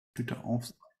Computer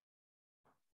off.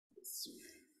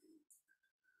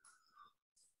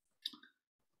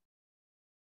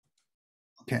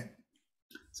 Okay,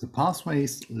 so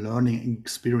pathways learning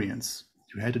experience.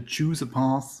 You had to choose a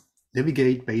path,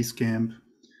 navigate Basecamp.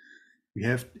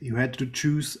 You had to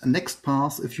choose a next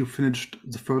path if you finished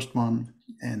the first one,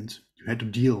 and you had to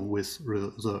deal with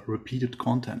the repeated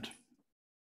content.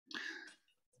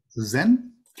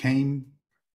 Then came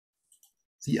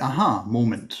the aha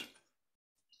moment.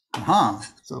 Aha,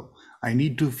 so I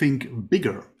need to think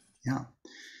bigger. Yeah,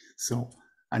 so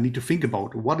I need to think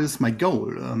about what is my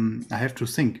goal. I have to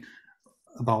think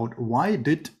about why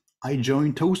did I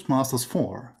join Toastmasters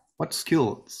for? What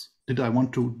skills did I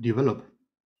want to develop?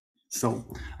 So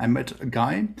I met a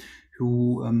guy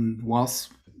who was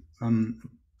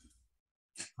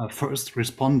a first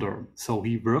responder. So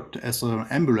he worked as an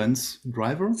ambulance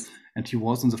driver and he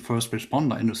was in the first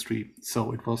responder industry.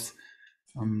 So it was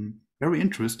very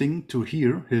interesting to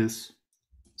hear his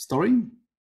story.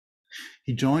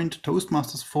 He joined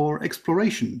Toastmasters for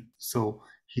exploration. So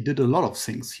he did a lot of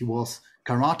things. He was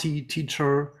karate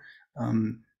teacher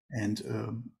and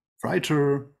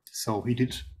writer. So he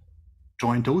did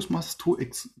join Toastmasters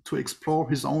to explore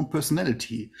his own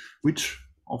personality, which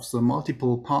of the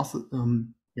multiple paths,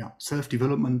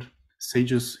 self-development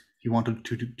stages he wanted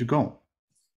to go.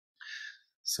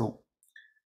 So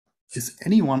is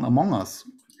anyone among us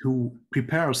who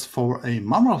prepares for a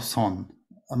marathon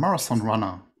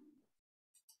runner?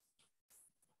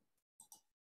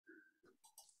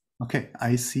 Okay,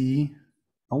 I see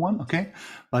no one. Okay,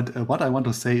 but what I want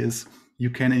to say is you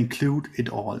can include it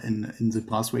all in the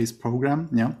Pathways program.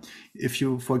 Yeah, if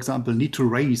you, for example, need to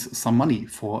raise some money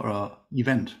for an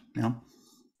event. Yeah,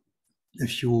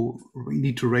 if you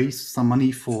need to raise some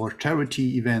money for a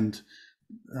charity event.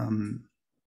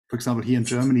 For example, here in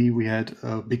Germany, we had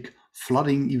a big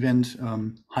flooding event,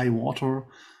 high water.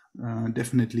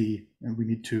 Definitely, we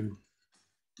need to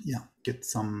get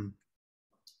some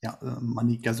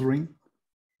money gathering.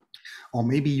 Or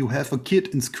maybe you have a kid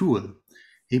in school.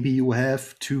 Maybe you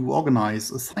have to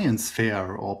organize a science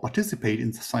fair or participate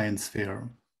in the science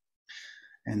fair.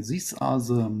 And these are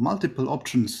the multiple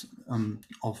options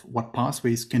of what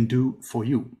Pathways can do for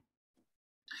you.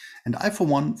 And I, for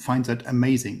one, find that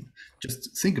amazing.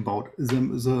 Just think about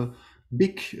the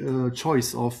big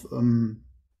choice of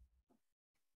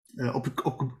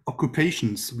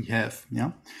occupations we have.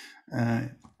 Yeah,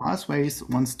 Pathways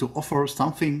wants to offer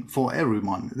something for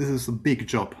everyone. This is a big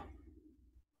job.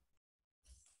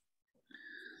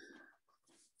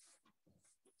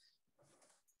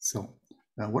 So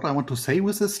what I want to say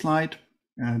with this slide,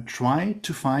 try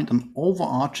to find an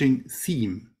overarching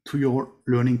theme to your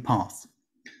learning path.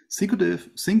 Think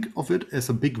of it as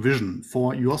a big vision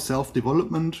for your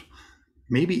self-development,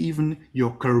 maybe even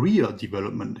your career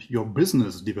development, your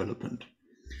business development.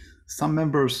 Some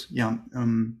members,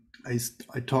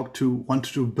 I talked to want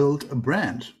to build a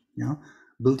brand,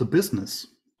 build a business.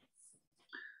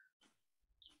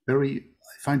 I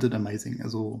find it amazing.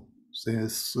 Also,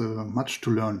 there's much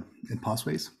to learn in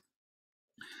Pathways.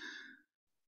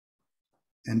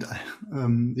 And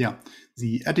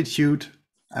the attitude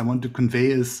I want to convey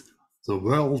is the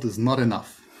world is not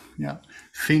enough. Yeah,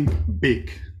 think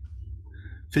big.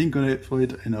 Think for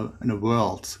it in a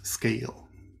world scale.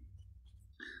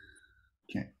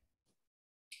 Okay.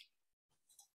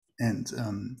 And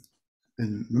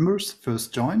members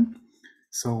first join.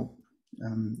 So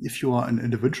if you are an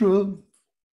individual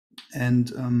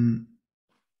and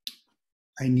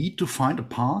I need to find a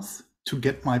path to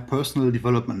get my personal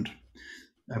development,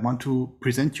 I want to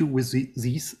present you with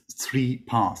these three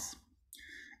paths.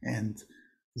 And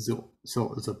so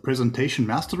the presentation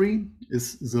mastery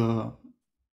is the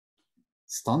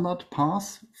standard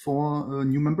path for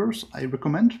new members I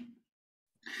recommend.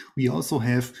 We also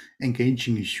have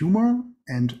engaging humor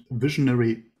and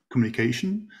visionary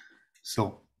communication.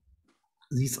 So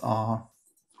these are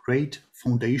great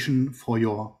foundation for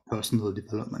your personal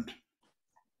development.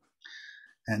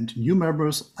 And new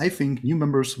members, I think new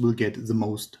members will get the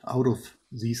most out of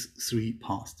these three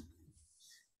paths.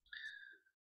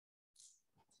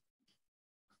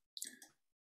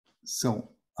 So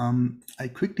I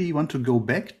quickly want to go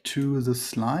back to the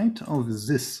slide of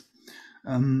this.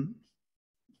 Can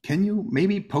you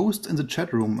maybe post in the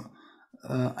chat room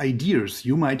ideas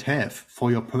you might have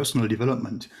for your personal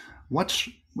development? What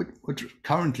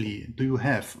currently do you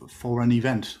have for an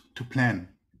event to plan?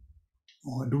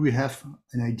 Or do we have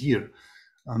an idea?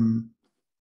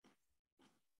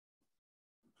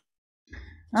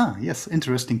 Yes,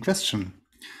 interesting question.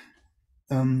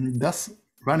 Does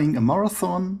running a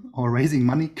marathon or raising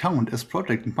money count as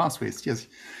project in Pathways? Yes,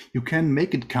 you can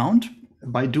make it count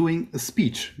by doing a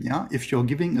speech. Yeah, if you're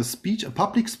giving a speech, a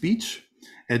public speech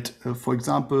at, for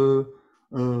example,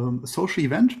 a social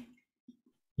event,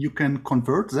 you can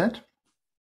convert that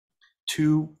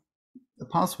to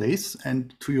Pathways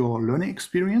and to your learning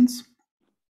experience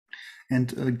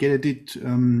and get it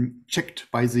checked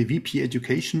by the VP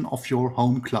education of your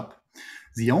home club.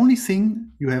 The only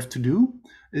thing you have to do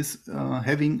is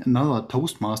having another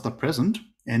Toastmaster present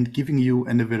and giving you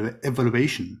an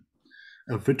evaluation,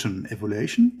 a written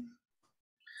evaluation,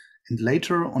 and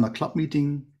later on a club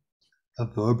meeting, a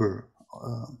verbal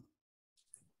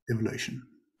evaluation.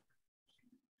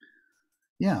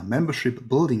 Yeah, membership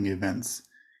building events.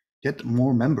 Get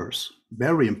more members.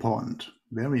 Very important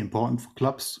for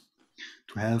clubs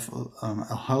to have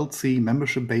a healthy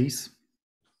membership base.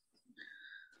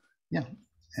 Yeah,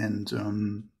 and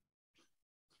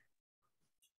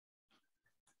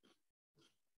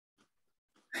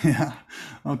yeah,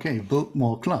 okay, build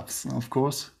more clubs, of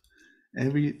course.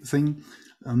 Everything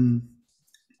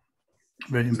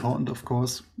very important, of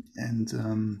course,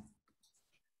 and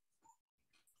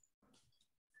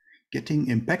getting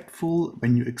impactful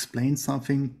when you explain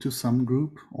something to some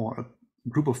group or a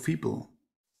group of people.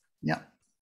 Yeah.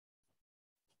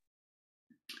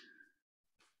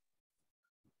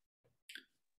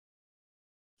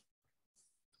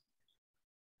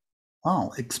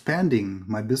 Oh, expanding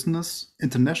my business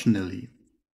internationally,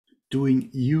 doing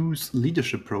youth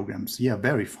leadership programs. Yeah,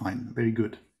 very fine, very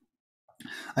good.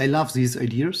 I love these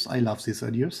ideas.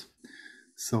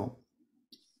 So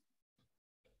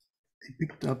I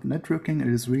picked up networking. It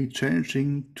is really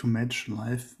challenging to match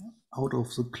life out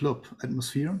of the club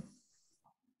atmosphere.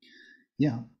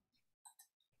 Yeah.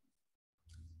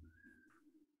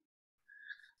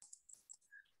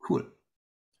 Cool.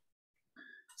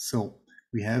 So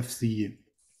we have the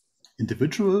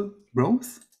individual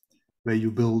growth, where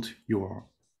you build your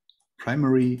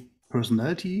primary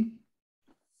personality.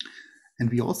 And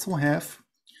we also have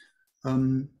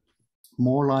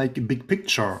more like a big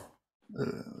picture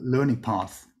learning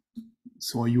path.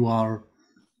 So you are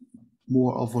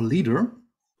more of a leader.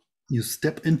 You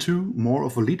step into more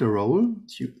of a leader role,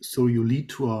 so you lead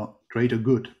to a greater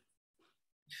good.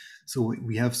 So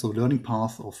we have the learning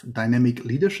path of dynamic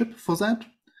leadership for that,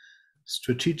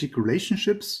 strategic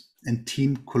relationships, and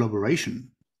team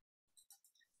collaboration.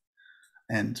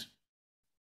 And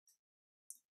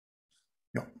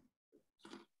yeah.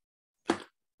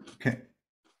 Okay.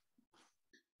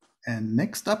 And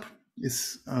next up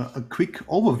is a quick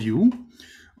overview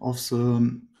of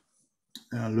the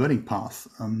learning path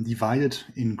divided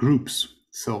in groups.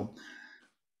 So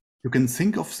you can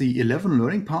think of the 11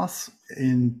 learning paths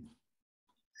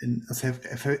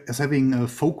as having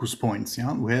focus points.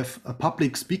 Yeah, we have a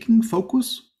public speaking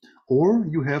focus, or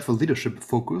you have a leadership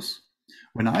focus.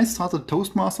 When I started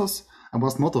Toastmasters, I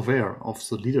was not aware of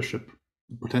the leadership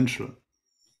potential.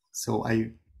 So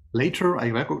I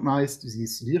recognized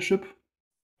these leadership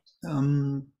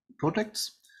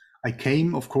projects. I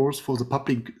came, of course, for the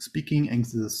public speaking and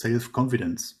the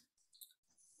self-confidence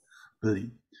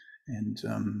building. And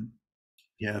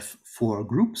we have 4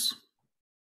 groups.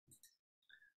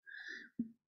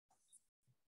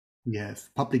 We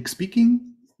have public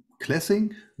speaking,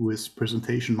 classic with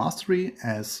presentation mastery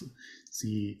as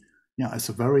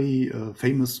a very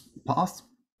famous path.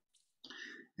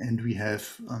 And we have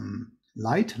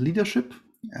light leadership,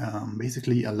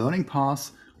 basically a learning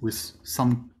path with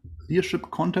some leadership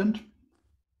content.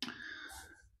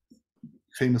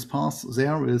 Famous path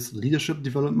there is leadership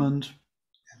development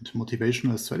and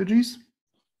motivational strategies.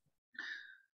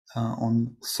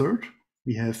 On third,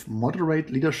 we have moderate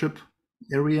leadership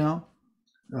area.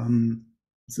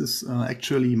 This is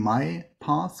actually my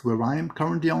path where I am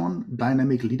currently on,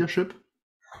 dynamic leadership.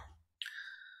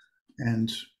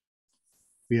 And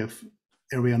we have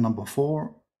area number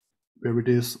 4, where it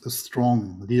is a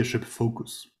strong leadership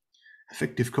focus,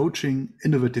 effective coaching,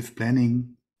 innovative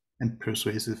planning, and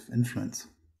persuasive influence.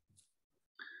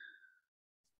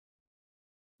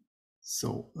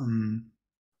 So,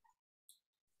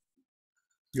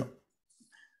 yeah.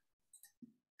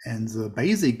 And the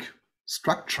basic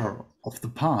structure of the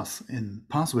path in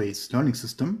Pathways learning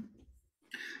system,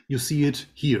 you see it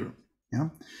here. Yeah,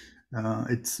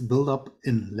 it's built up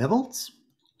in levels.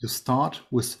 You start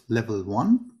with level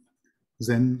 1,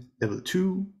 then level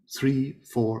 2, 3,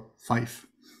 4, 5,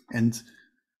 and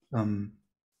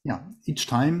each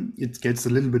time it gets a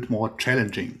little bit more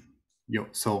challenging.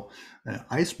 So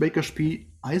icebreaker speech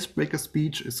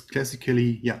is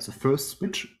classically the first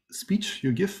speech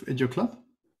you give at your club.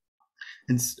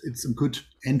 It's a good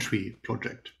entry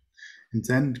project. And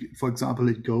then, for example,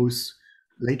 it goes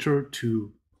later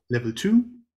to level 2.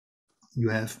 You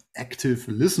have active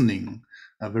listening.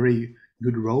 A very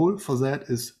good role for that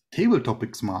is table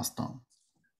topics master.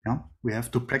 Yeah, we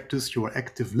have to practice your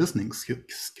active listening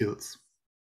skills.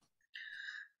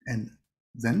 And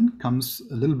then comes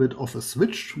a little bit of a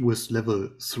switch with level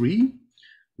 3.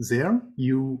 There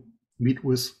you meet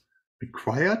with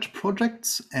required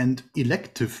projects and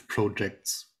elective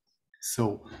projects.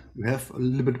 So you have a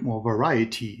little bit more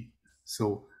variety.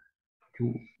 So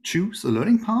you choose a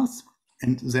learning path,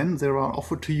 and then there are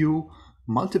offered to you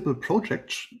multiple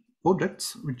projects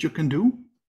which you can do,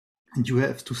 and you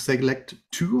have to select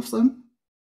 2 of them,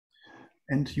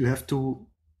 and you have to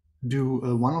do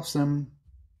one of them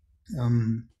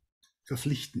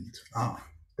verpflichtend.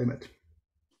 Damn it.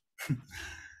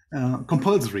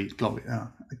 Compulsory,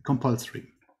 compulsory.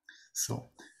 So,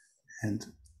 and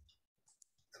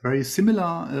a very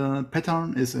similar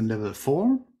pattern is in level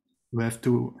 4. You have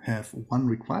to have 1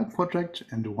 required project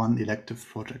and 1 elective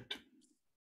project.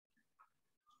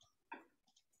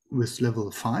 With level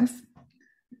 5,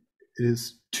 it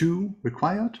is 2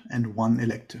 required and 1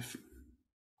 elective.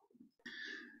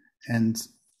 And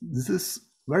this is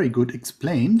very good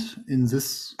explained in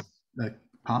this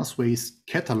pathways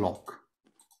catalog.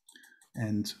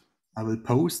 And I will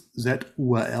post that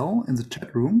URL in the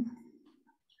chat room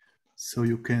so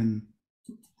you can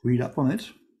read up on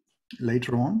it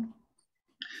later on.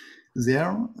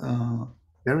 There,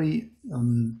 very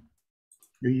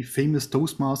famous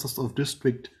Toastmasters of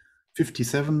District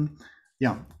 57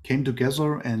 came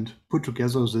together and put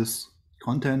together this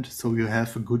content, so you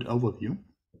have a good overview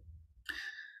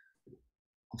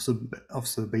of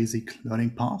the basic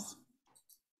learning path.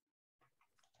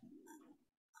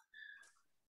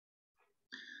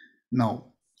 Now,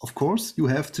 of course, you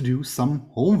have to do some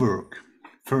homework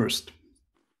first.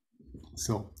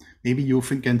 So maybe you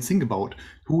can think about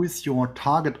who is your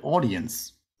target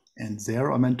audience. And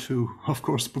there I meant to, of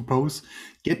course, propose,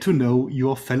 get to know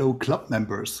your fellow club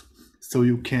members so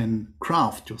you can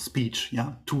craft your speech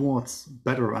towards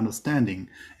better understanding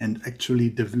and actually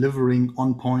delivering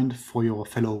on point for your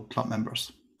fellow club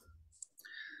members.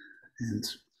 And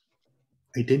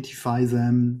identify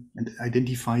them and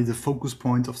identify the focus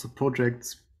points of the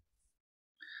projects.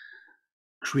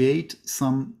 Create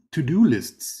some to-do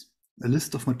lists, a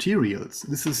list of materials.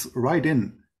 This is right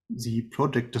in the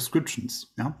project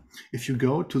descriptions. If you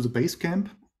go to the Basecamp,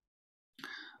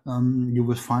 you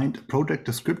will find a project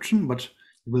description, but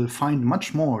you will find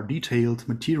much more detailed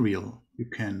material you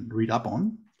can read up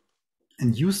on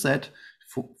and use that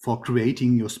for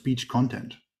creating your speech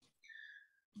content.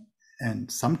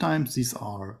 And sometimes these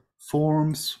are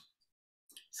forms,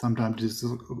 sometimes this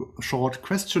is a short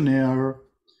questionnaire,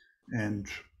 and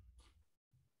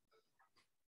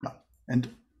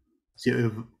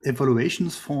the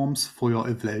evaluations forms for your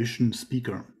evaluation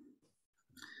speaker.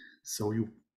 So you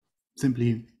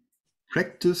simply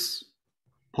practice,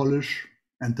 polish,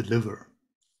 and deliver.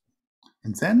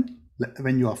 And then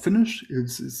when you are finished,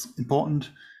 it's important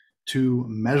to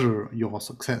measure your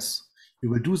success. You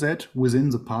will do that within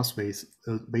the Pathways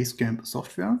Basecamp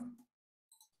software.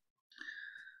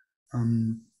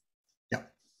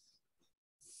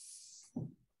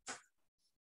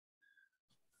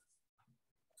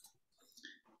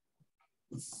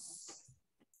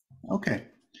 Okay.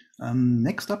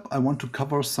 Next up, I want to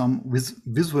cover some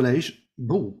visualization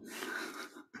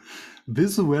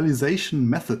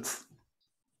methods.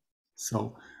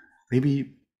 So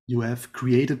maybe you have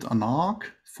created an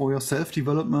arc for your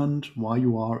self-development, why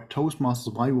you are a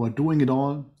Toastmaster, why you are doing it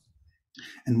all,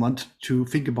 and want to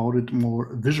think about it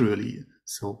more visually.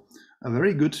 So a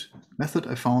very good method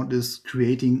I found is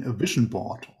creating a vision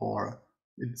board, or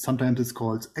sometimes it's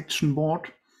called action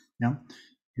board.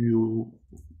 You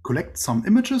collect some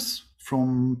images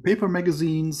from paper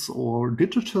magazines or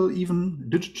digital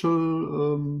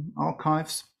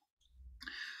archives.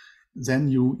 Then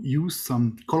you use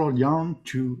some colored yarn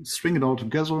to string it all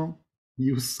together,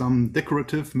 use some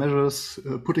decorative measures,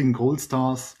 putting gold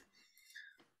stars.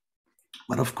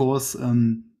 But of course,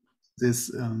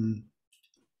 this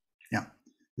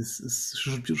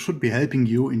should be helping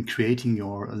you in creating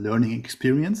your learning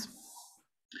experience.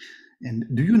 And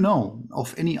do you know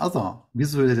of any other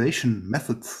visualization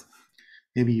methods?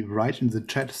 Maybe write in the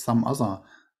chat some other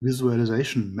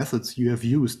visualization methods you have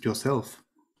used yourself.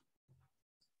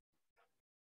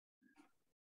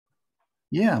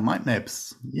 Yeah, mind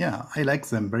maps. Yeah, I like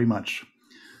them very much.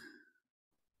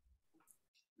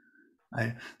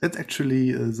 That's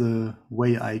actually the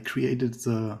way I created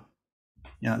the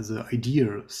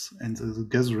ideas and the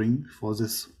gathering for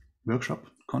this workshop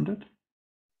content.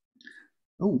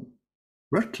 Oh,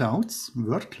 word clouds,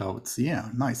 yeah,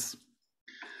 nice.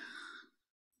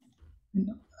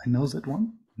 I know that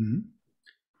one.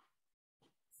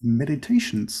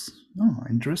 Meditations, oh,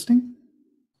 interesting.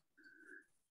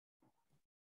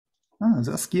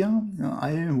 Saskia,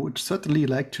 I would certainly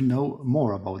like to know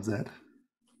more about that.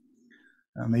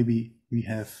 Maybe we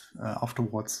have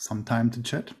afterwards some time to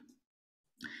chat.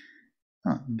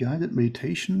 Guided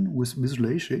meditation with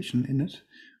visualization in it.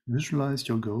 Visualize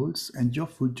your goals and your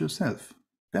future self.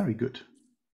 Very good.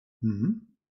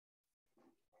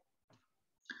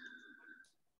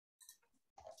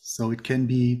 So it can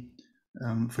be,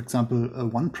 for example,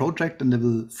 one project in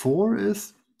level 4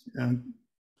 is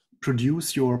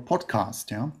produce your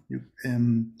podcast. Yeah,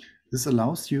 this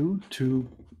allows you to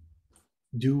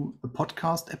do a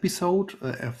podcast episode.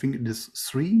 I think it is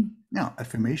 3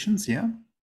 affirmations. Yeah.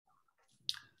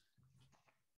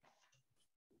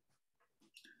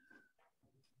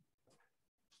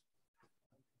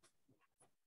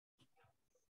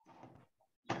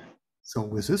 So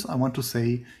with this, I want to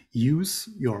say, use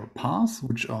your path,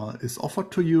 which is offered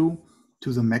to you,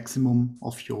 to the maximum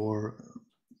of your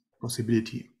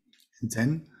possibility. And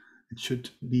then it should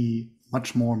be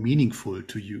much more meaningful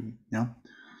to you. Yeah.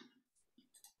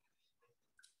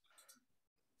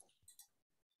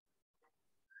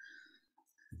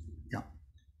 Yeah.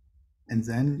 And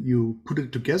then you put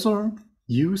it together,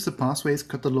 use the pathways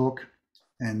catalog,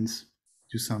 and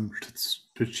do some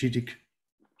strategic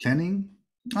planning.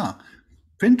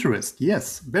 Pinterest,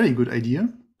 yes, very good idea.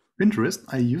 Pinterest,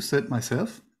 I use that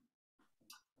myself.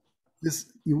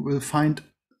 This, you will find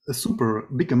a super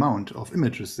big amount of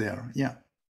images there. Yeah.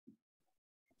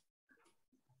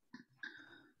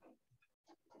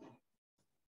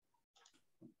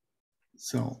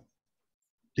 So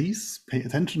please pay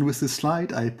attention with this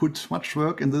slide. I put much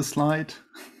work in this slide.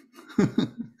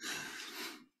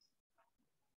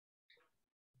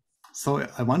 So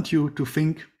I want you to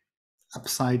think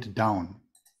upside down.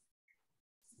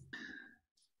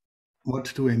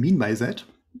 What do I mean by that?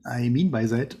 I mean by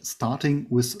that starting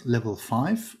with level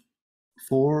 5,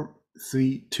 4,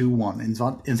 3, 2, 1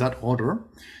 in that order,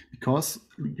 because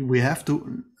we have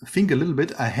to think a little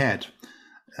bit ahead.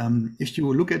 If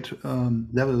you look at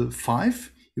level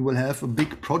 5, you will have a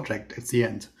big project at the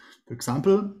end. For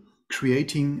example,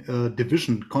 creating a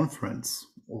division conference,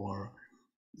 or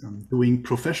doing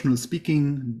professional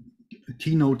speaking,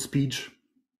 keynote speech.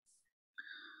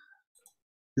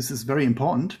 This is very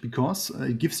important because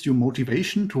it gives you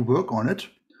motivation to work on it,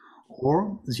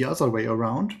 or the other way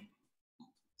around.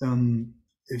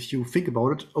 If you think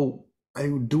about it, oh,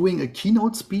 I'm doing a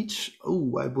keynote speech.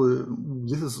 Oh,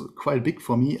 this is quite big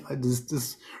for me.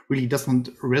 This really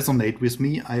doesn't resonate with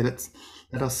me.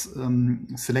 Let us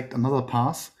select another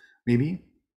path, maybe.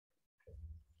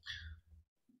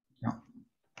 Yeah.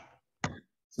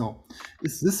 So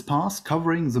is this path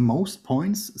covering the most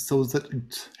points so that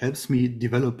it helps me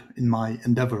develop in my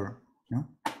endeavor? Yeah.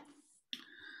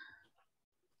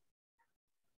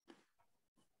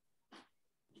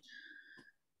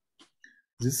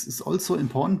 This is also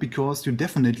important because you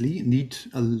definitely need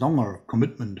a longer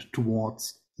commitment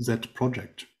towards that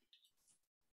project.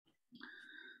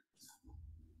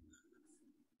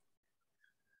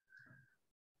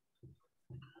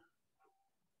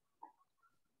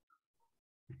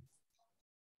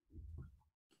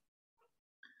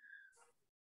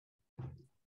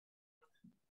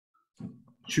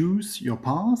 Choose your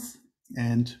path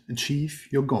and achieve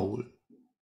your goal.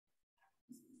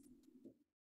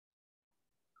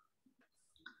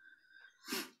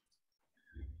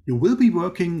 You will be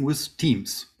working with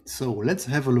teams. So let's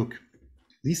have a look.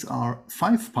 These are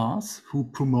 5 paths who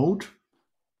promote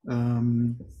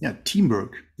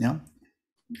teamwork. Yeah.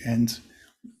 And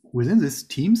within these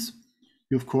teams,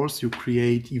 of course, you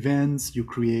create events, you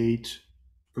create,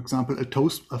 for example,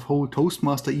 a whole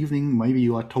Toastmaster evening. Maybe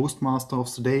you are Toastmaster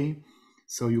of the day.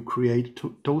 So you create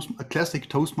a classic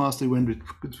Toastmaster event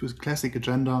with classic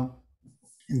agenda.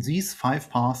 And these 5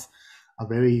 paths are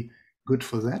very good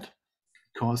for that,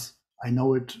 because I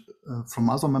know it from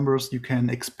other members. You can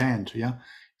expand. Yeah,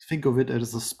 think of it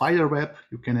as a spider web.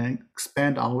 You can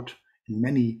expand out in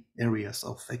many areas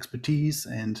of expertise,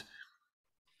 and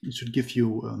it should give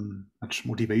you much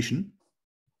motivation.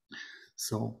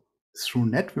 So through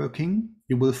networking,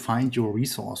 you will find your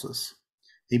resources.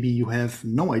 Maybe you have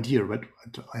no idea what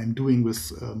I'm doing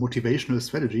with motivational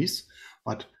strategies,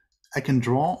 but I can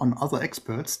draw on other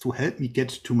experts to help me get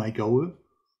to my goal.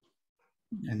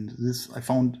 And I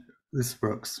found this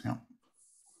works. Yeah.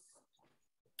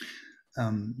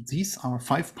 these are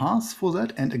 5 paths for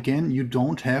that. And again, you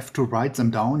don't have to write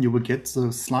them down. You will get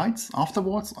the slides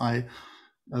afterwards. I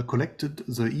collected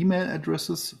the email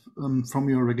addresses from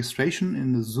your registration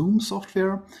in the Zoom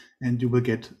software, and you will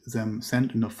get them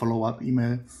sent in a follow-up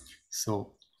email.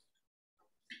 So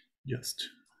just,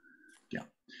 yeah.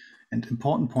 And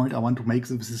important point I want to make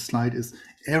with this slide is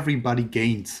everybody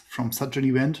gains from such an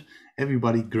event.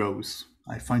 Everybody grows.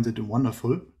 I find it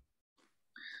wonderful.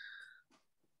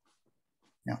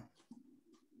 Yeah.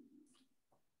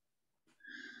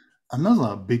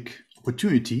 Another big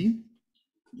opportunity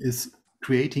is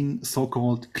creating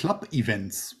so-called club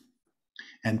events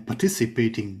and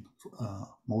participating,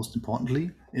 most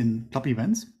importantly, in club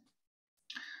events.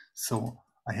 So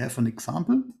I have an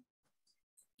example.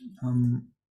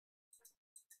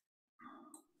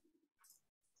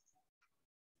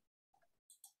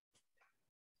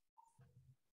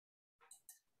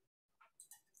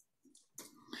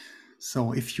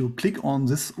 So if you click on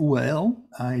this URL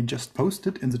I just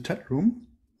posted in the chat room,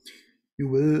 you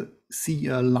will see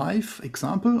a live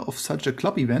example of such a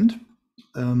club event.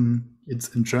 It's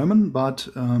in German, but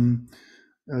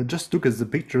just look at the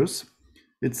pictures.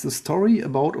 It's a story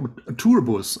about a tour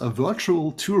bus, a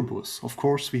virtual tour bus. Of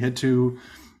course, we had to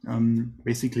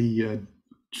basically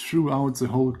throughout the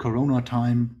whole Corona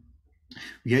time,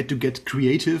 we had to get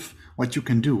creative what you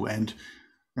can do. And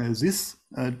this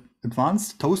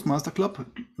advanced Toastmaster Club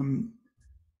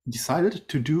decided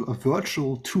to do a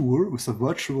virtual tour with a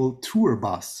virtual tour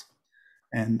bus.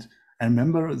 And I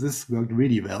remember this worked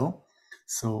really well.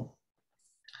 So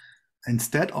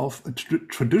instead of a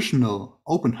traditional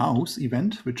open house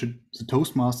event, which the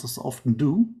Toastmasters often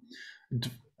do,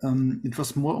 it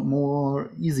was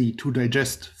more easy to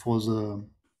digest for the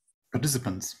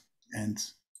participants. And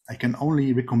I can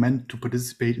only recommend to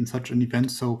participate in such an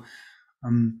event. So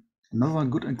another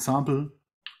good example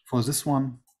for this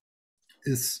one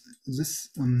is this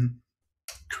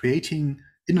creating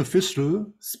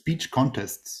unofficial speech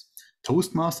contests.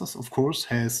 Toastmasters, of course,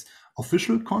 has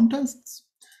official contests,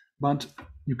 but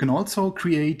you can also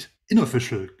create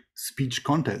unofficial speech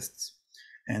contests.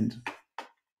 And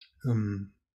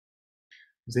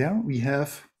there we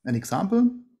have an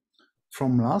example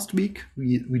from last week.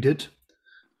 We did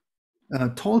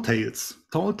Tall Tales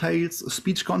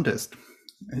speech contest.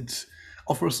 It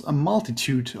offers a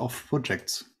multitude of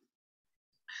projects.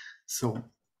 So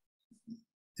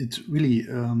it really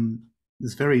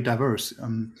is very diverse.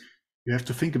 You have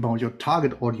to think about your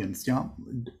target audience, yeah,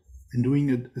 in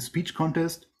doing a speech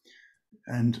contest,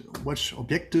 and what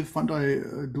objective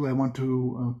do I want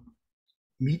to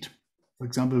meet. For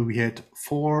example, we had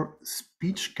 4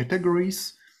 speech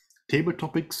categories: table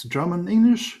topics, German,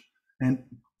 English, and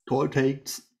tall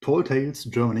tales,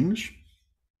 German, English.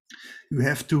 You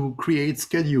have to create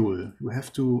schedule. You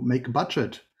have to make a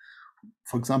budget.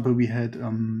 For example, we had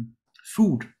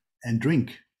food and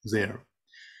drink there.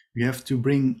 You have to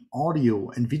bring audio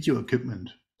and video equipment.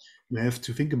 You have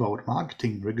to think about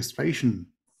marketing, registration,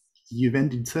 the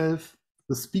event itself,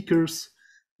 the speakers,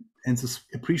 and the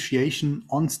appreciation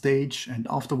on stage and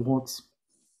afterwards.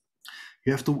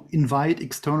 You have to invite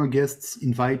external guests,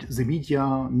 invite the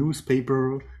media,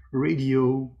 newspaper,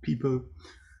 radio people,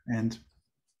 and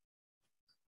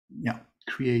yeah,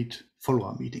 create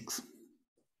follow-up meetings.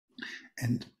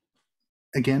 And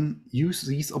again, use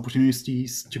these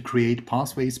opportunities to create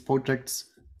pathways projects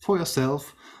for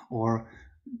yourself, or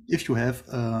if you have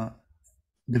a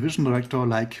division director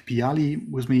like Piali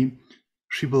with me,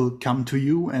 she will come to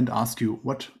you and ask you,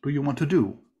 what do you want to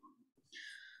do?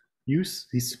 Use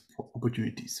these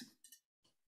opportunities.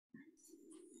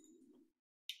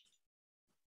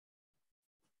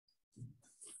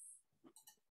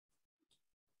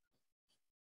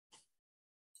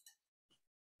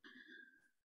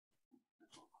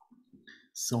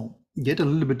 So get a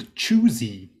little bit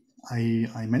choosy.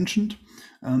 I mentioned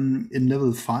in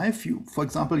level 5, for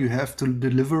example, you have to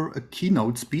deliver a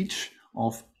keynote speech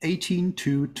of 18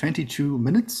 to 22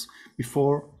 minutes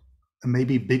before a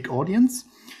maybe big audience.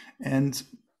 And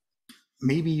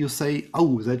maybe you say,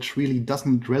 oh, that really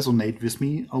doesn't resonate with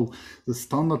me. Oh, the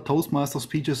standard Toastmaster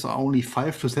speeches are only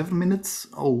 5 to 7 minutes.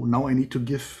 Oh, now I need to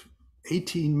give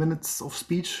 18 minutes of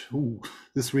speech. Ooh,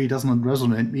 this really does not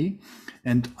resonate me.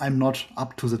 And I'm not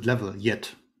up to that level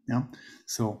yet. Yeah.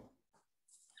 So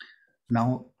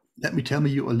now let me tell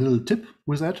you a little tip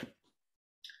with that.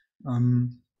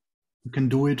 You can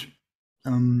do it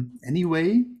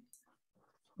anyway,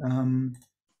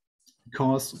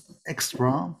 because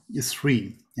extra is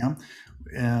free.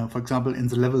 Yeah. For example, in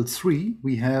the level 3,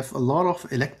 we have a lot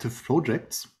of elective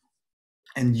projects,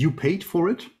 and you paid for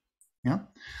it. Yeah.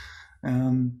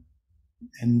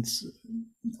 and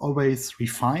always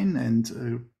refine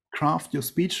and craft your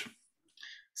speech.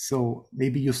 So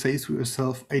maybe you say to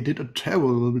yourself, I did a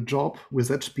terrible job with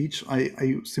that speech.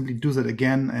 I simply do that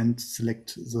again and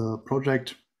select the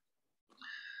project.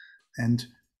 And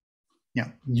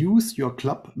yeah, use your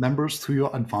club members to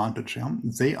your advantage. Yeah?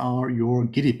 They are your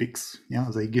guinea pigs. Yeah,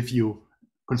 they give you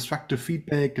constructive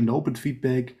feedback and open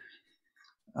feedback.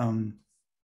 Yeah.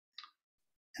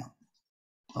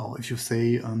 Or if you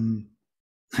say,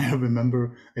 I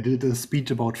remember I did a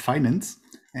speech about finance,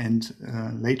 and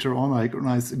later on I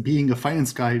recognized being a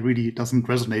finance guy really doesn't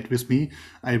resonate with me.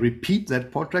 I repeat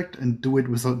that project and do it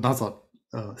with another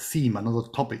theme, another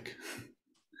topic.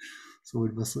 So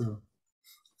it was a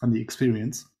funny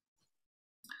experience.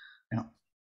 Yeah.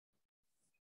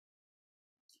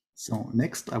 So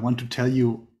next I want to tell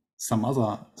you some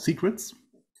other secrets.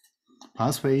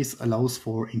 Pathways allows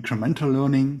for incremental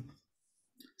learning,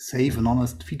 safe and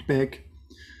honest feedback,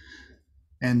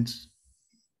 and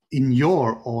in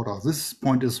your order. This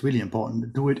point is really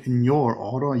important. Do it in your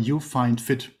order you find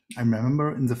fit. I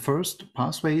remember in the first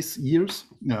Pathways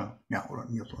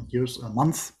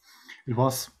months, it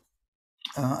was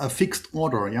a fixed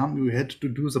order. Yeah, you had to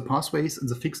do the Pathways in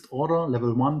the fixed order,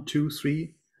 level 1, 2,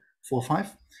 3, 4,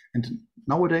 5. And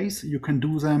nowadays you can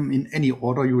do them in any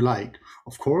order you like.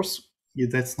 Of course,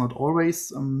 that's not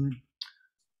always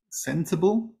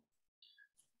sensible.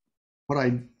 What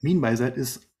I mean by that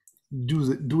is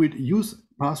use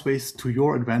Pathways to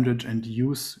your advantage and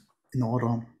use in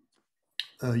order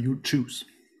you choose.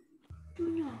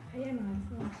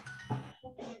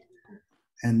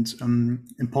 And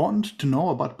important to know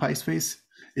about Pathways,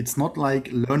 it's not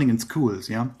like learning in schools.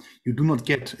 Yeah, you do not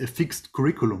get a fixed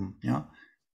curriculum. Yeah,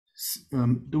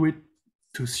 do it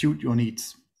to suit your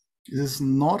needs. This is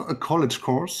not a college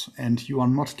course, and you are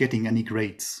not getting any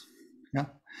grades. Yeah,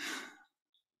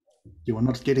 you are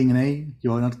not getting an A.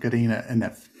 You are not getting an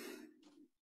F.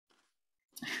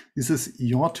 This is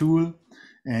your tool,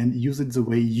 and use it the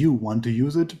way you want to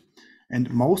use it. And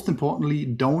most importantly,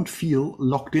 don't feel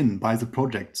locked in by the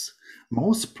projects.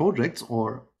 Most projects,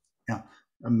 or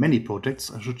many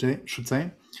projects, I should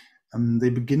say, they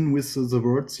begin with the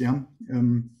words,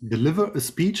 deliver a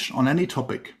speech on any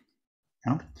topic.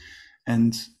 Yeah,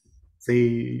 and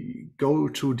they go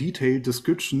to detailed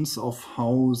descriptions of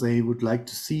how they would like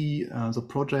to see the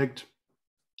project,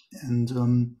 and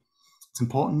it's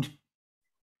important,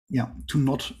 to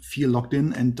not feel locked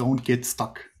in and don't get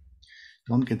stuck.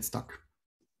 Don't get stuck.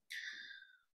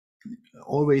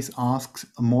 Always ask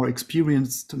a more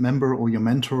experienced member or your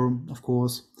mentor, of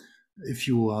course, if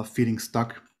you are feeling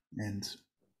stuck and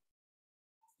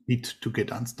need to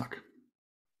get unstuck.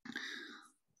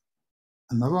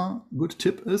 Another good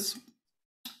tip is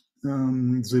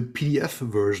the PDF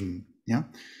version. Yeah,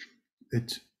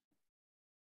 it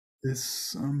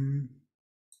is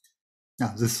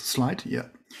this slide. Yeah,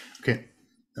 okay.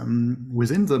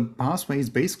 Within the Pathways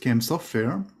Basecamp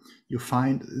software, you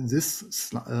find this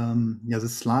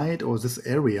this slide or this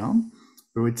area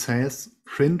where it says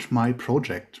print my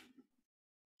project.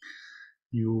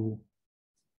 You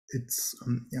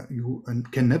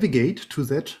can navigate to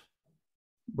that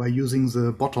by using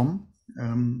the bottom,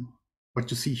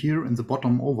 what you see here in the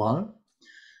bottom oval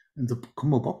in the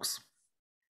combo box.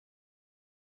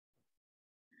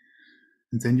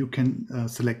 And then you can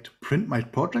select print my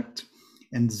project,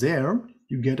 and there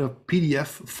you get a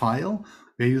PDF file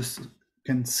where you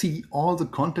can see all the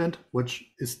content which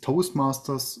is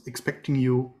Toastmasters expecting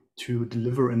you to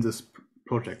deliver in this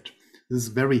project. This is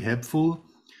very helpful,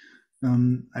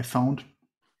 I found,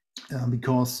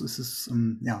 because this is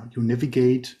you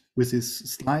navigate with these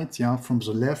slides from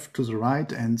the left to the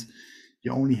right, and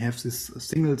you only have this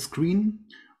single screen,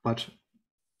 but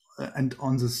and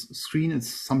on this screen it's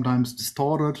sometimes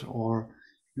distorted, or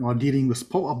you are dealing with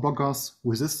pop-up blockers.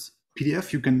 With this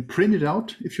PDF you can print it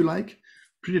out if you like,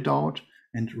 print it out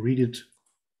and read it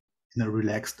in a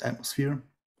relaxed atmosphere.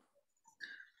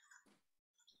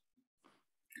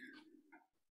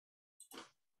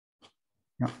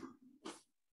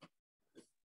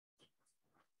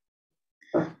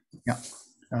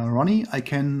 Ronnie, I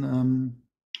can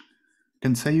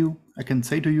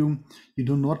say to you, you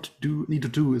do not need to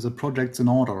do the projects in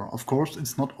order. Of course,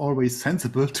 it's not always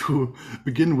sensible to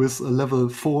begin with a level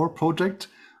 4 project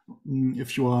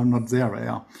if you are not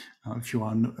there. If you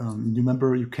are a new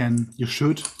member, you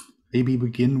should maybe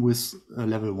begin with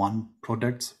level 1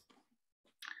 projects.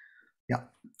 Yeah,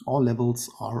 all levels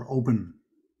are open.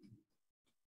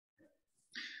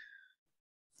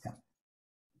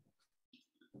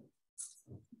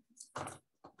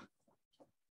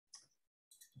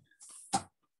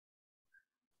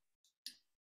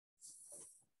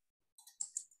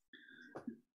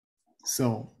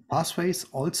 So Pathways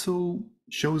also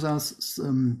shows us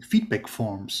some feedback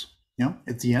forms. Yeah,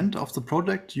 at the end of the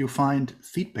project, you find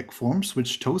feedback forms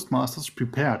which Toastmasters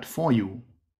prepared for you,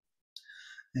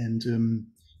 and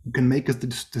you can make a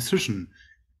decision.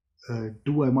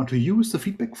 Do I want to use the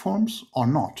feedback forms or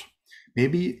not?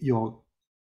 Maybe your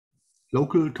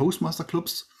local Toastmaster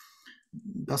clubs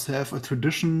does have a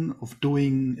tradition of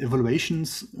doing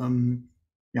evaluations,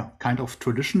 kind of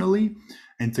traditionally,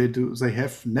 and they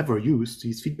have never used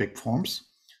these feedback forms,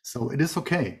 so it is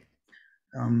okay.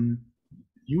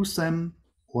 Use them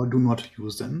or do not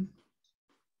use them.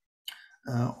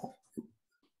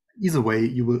 Either way,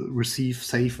 you will receive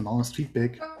safe and honest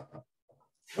feedback.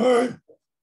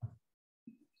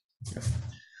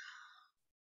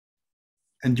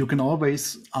 And you can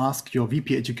always ask your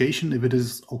VP Education if it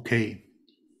is okay.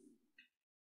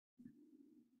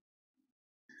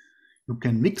 You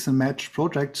can mix and match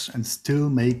projects and still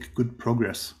make good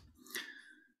progress.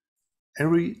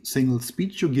 Every single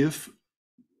speech you give,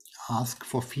 ask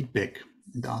for feedback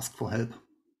and ask for help.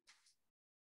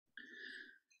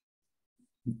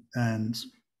 And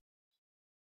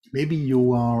maybe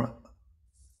you are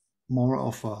more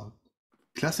of a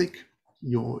classic,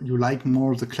 you like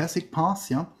more the classic path,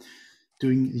 yeah?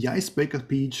 Doing the icebreaker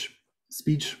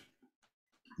speech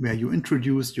where you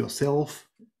introduce yourself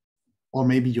or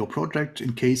maybe your project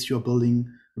in case you're building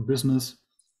a business.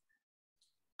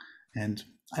 And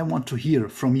I want to hear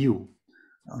from you.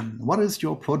 What is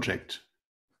your project?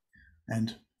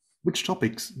 And which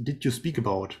topics did you speak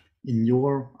about in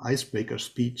your icebreaker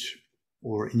speech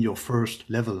or in your first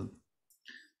level?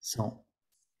 So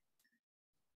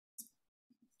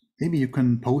maybe you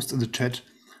can post in the chat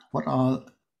what are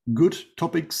good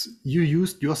topics you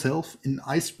used yourself in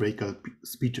icebreaker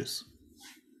speeches.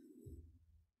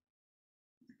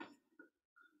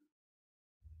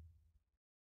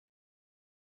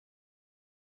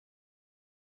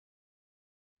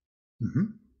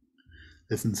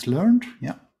 Lessons learned,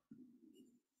 yeah.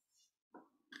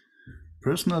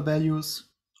 Personal values,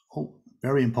 oh,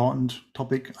 very important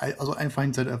topic. I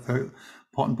find that a very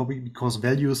important topic because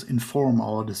values inform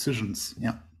our decisions,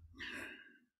 yeah.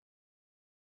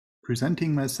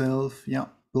 Presenting myself, yeah.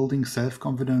 Building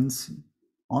self-confidence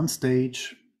on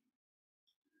stage,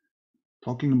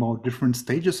 talking about different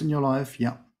stages in your life,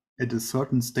 yeah. At a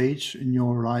certain stage in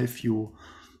your life, you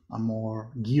are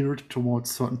more geared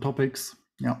towards certain topics,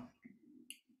 yeah.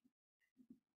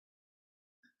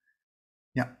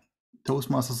 Yeah,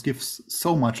 Toastmasters gives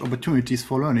so much opportunities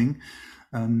for learning.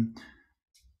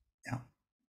 Yeah,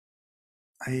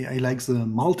 I like the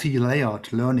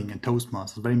multi-layered learning in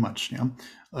Toastmasters very much. Yeah,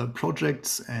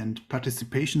 projects and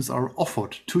participations are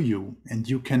offered to you, and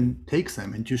you can take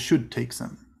them, and you should take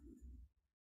them.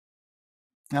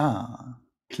 Ah,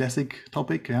 classic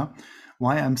topic. Yeah,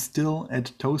 why I'm still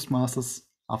at Toastmasters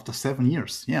after 7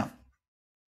 years. Yeah,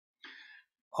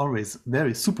 always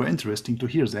very super interesting to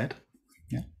hear that.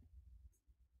 Yeah.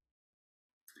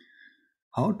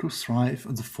 How to thrive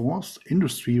in the fourth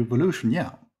industry revolution.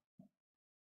 Yeah.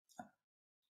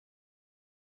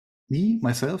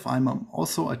 Myself, I'm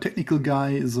also a technical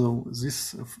guy, so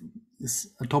this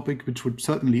is a topic which would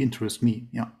certainly interest me.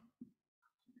 Yeah.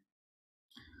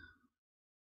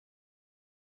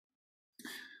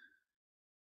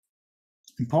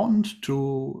 Important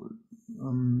to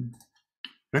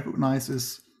recognize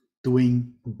is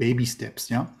doing baby steps.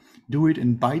 Yeah. Do it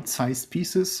in bite-sized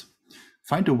pieces.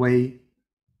 Find a way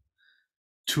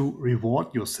to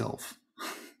reward yourself.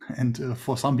 And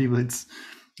for some people, it's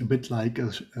a bit like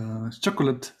a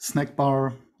chocolate snack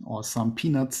bar or some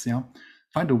peanuts. Yeah.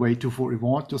 Find a way to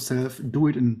reward yourself. Do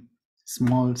it in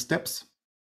small steps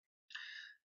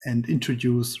and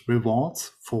introduce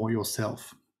rewards for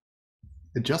yourself.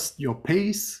 Adjust your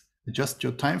pace, adjust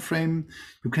your time frame.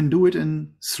 You can do it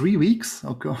in 3 weeks.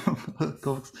 Of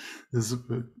course, this is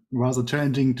rather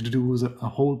challenging to do a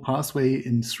whole pathway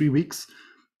in 3 weeks,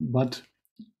 but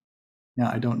yeah,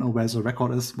 I don't know where the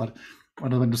record is, but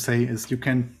what I want to say is you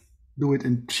can do it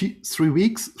in 3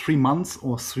 weeks, 3 months,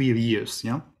 or 3 years.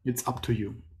 Yeah, it's up to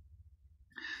you.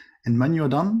 And when you're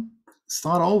done,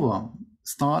 start over,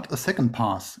 start a second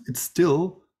path. It's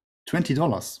still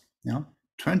 $20. Yeah,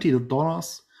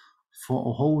 $20 for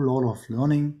a whole lot of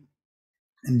learning,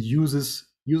 and use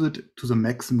it to the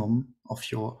maximum of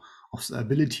the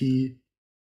ability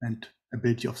and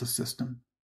ability of the system.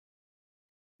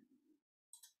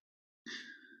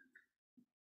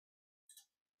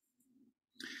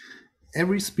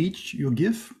 Every speech you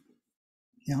give,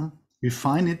 yeah,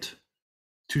 refine it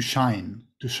to shine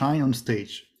on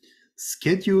stage.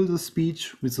 Schedule the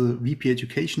speech with the VP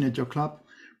Education at your club,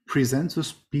 present the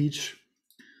speech,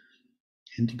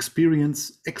 and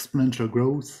experience exponential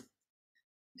growth.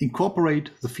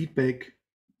 Incorporate the feedback,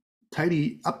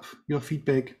 tidy up your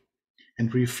feedback,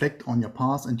 and reflect on your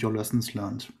past and your lessons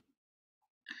learned.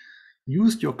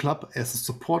 Use your club as a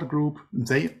support group.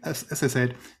 They, as I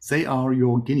said, they are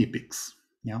your guinea pigs.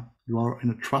 Yeah, you are in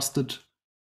a trusted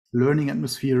learning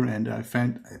atmosphere, and I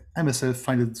myself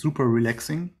find it super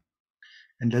relaxing.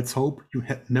 And let's hope you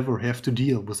never have to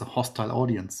deal with a hostile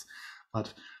audience.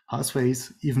 But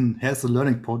Pathways even has a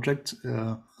learning project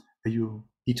where you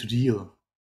need to deal.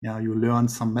 Yeah, you learn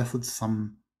some methods,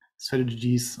 some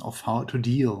strategies of how to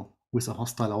deal with a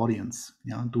hostile audience.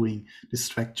 Yeah, doing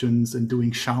distractions and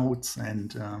doing shouts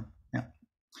and yeah.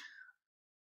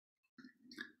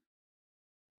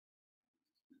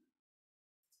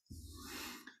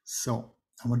 So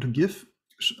I want to give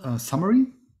a summary.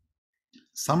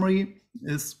 Summary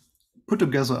is put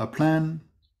together a plan,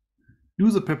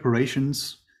 do the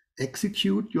preparations,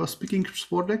 execute your speaking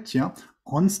project, yeah,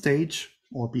 on stage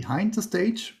or behind the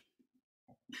stage,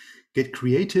 get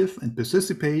creative and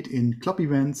participate in club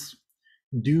events,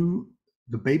 do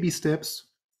the baby steps,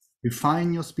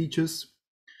 refine your speeches,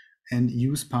 and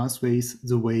use Pathways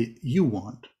the way you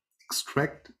want.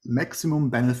 Extract maximum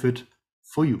benefit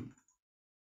for you.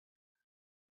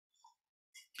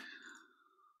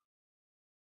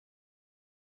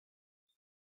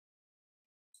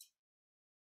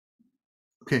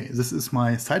 Okay, this is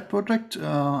my side project.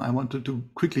 I wanted to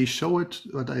quickly show it,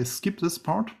 but I skipped this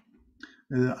part.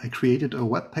 I created a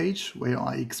web page where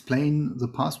I explain the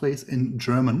Pathways in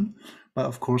German, but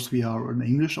of course we are an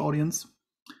English audience.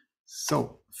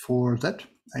 So for that,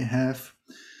 I have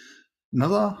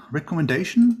another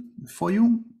recommendation for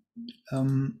you.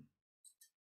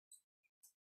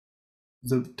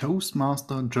 The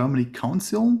Toastmaster Germany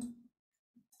Council.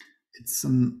 It's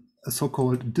a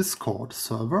so-called Discord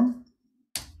server.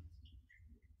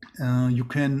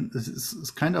 This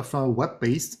is kind of a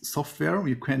web-based software.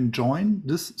 You can join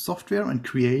this software and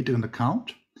create an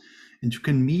account, and you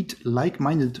can meet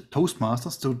like-minded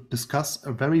Toastmasters to discuss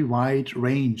a very wide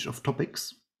range of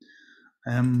topics.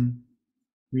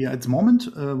 We are at the moment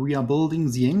we are building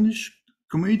the English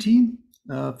community.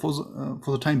 For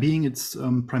the time being, it's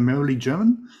primarily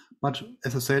German, but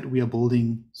as I said, we are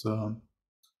building the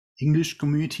English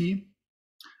community,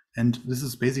 and this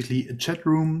is basically a chat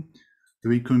room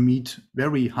where you can meet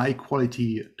very high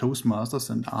quality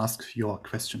Toastmasters and ask your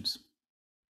questions.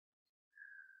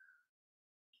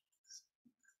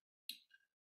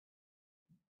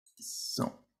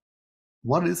 So,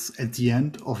 what is at the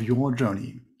end of your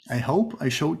journey? I hope I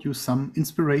showed you some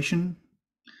inspiration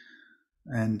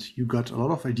and you got a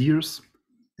lot of ideas.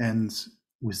 And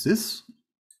with this,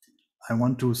 I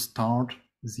want to start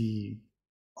the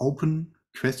open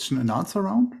question and answer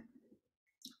round.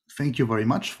 Thank you very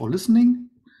much for listening.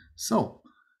 So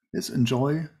let's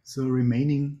enjoy the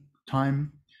remaining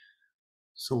time.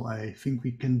 So I think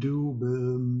we can do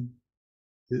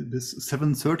this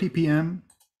 7:30 p.m.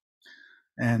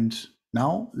 And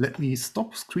now let me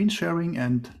stop screen sharing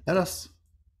and let us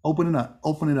open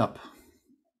it up.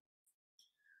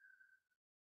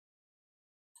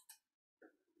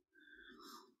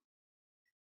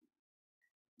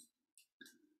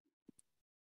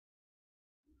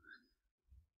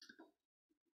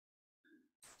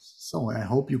 So I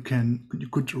hope you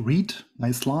could read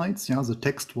my slides. Yeah, the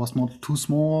text was not too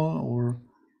small or.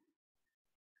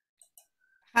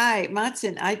 Hi,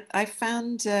 Martin. I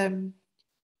found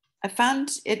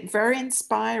it very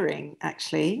inspiring,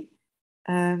 actually,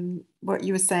 what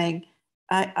you were saying.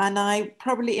 I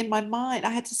probably in my mind I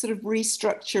had to sort of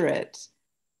restructure it.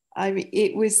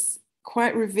 It was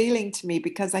quite revealing to me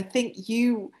because I think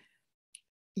you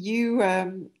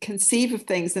conceive of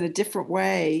things in a different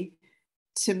way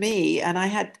to me, and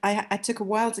I took a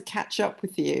while to catch up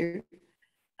with you.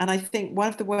 And I think one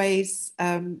of the ways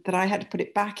that I had to put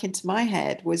it back into my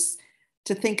head was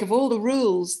to think of all the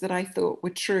rules that I thought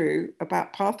were true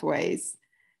about Pathways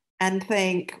and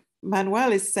think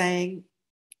Manuel is saying,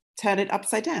 turn it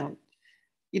upside down.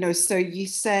 So you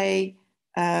say,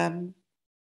 I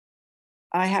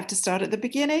have to start at the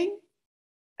beginning,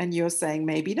 and you're saying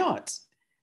maybe not.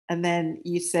 And then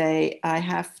you say,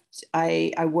 I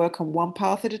work on one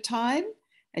path at a time,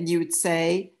 and you would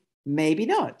say, maybe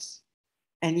not.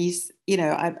 And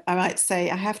I might say,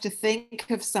 I have to think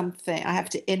of something, I have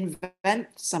to invent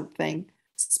something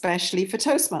specially for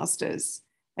Toastmasters.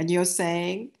 And you're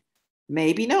saying,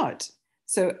 maybe not.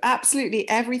 So absolutely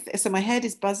everything. So my head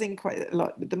is buzzing quite a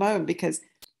lot at the moment because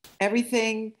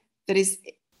everything that is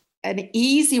an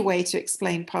easy way to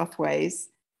explain Pathways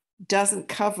doesn't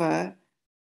cover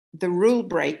the rule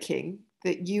breaking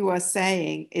that you are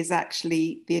saying is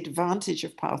actually the advantage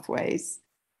of pathways.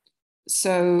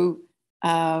 So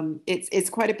it's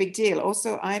quite a big deal.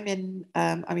 Also, I'm in,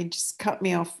 I mean, just cut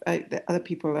me off. The other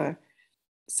people are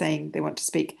saying they want to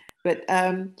speak, but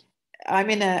I'm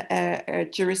in a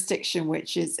jurisdiction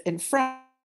which is in France,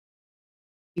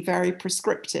 very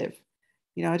prescriptive.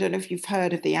 You know, I don't know if you've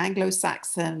heard of the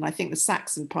Anglo-Saxon. I think the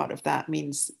Saxon part of that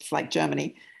means it's like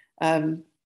Germany.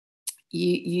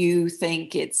 You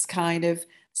think it's kind of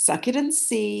suck it and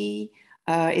see.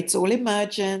 It's all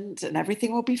emergent and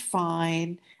everything will be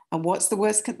fine. And what's the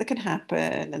worst that can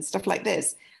happen and stuff like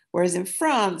this. Whereas in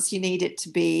France, you need it to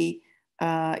be,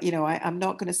 you know, I'm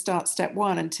not going to start step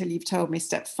 1 until you've told me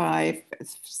step 5,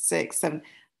 6, 7.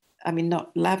 I mean,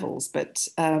 not levels, but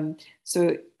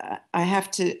so I have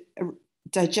to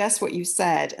digest what you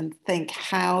said and think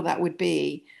how that would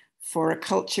be for a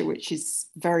culture which is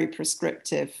very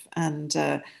prescriptive. And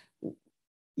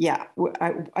yeah,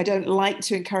 I don't like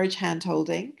to encourage hand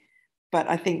holding, but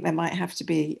I think there might have to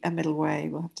be a middle way.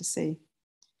 We'll have to see.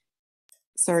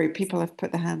 Sorry, people have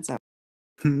put their hands up.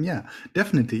 Yeah,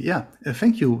 definitely. Yeah.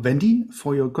 Thank you, Wendy,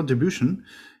 for your contribution.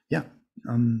 Yeah.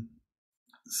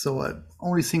 So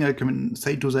only thing I can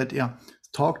say to that, yeah,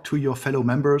 talk to your fellow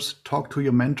members, talk to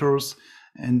your mentors,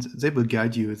 and they will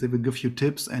guide you. They will give you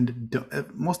tips. And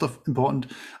most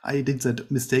important, I did that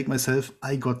mistake myself.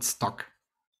 I got stuck.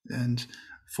 And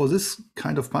for this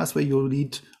kind of pathway, you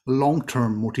need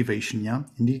long-term motivation. Yeah,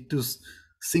 you need to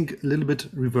think a little bit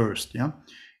reversed. Yeah.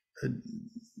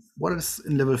 What is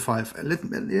in level 5?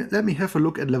 Let me have a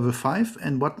look at level 5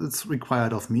 and what is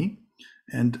required of me.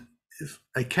 And if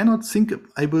I cannot think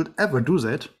I will ever do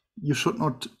that, you should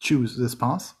not choose this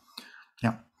path.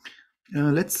 Yeah.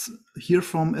 Let's hear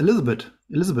from Elizabeth.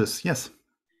 Elizabeth, yes.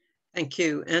 Thank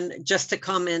you. And just a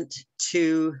comment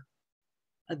to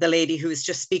the lady who was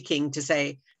just speaking to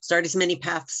say, start as many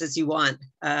paths as you want.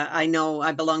 I know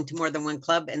I belong to more than one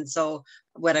club. And so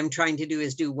what I'm trying to do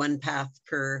is do one path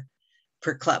per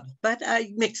club, but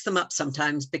I mix them up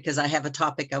sometimes because I have a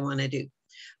topic I want to do.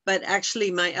 But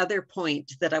actually my other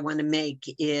point that I want to make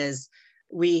is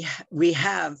we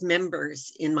have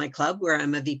members in my club where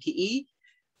I'm a VPE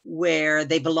where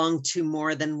they belong to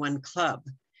more than one club.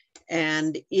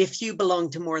 And if you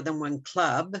belong to more than one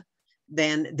club,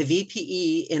 then the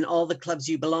VPE in all the clubs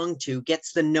you belong to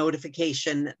gets the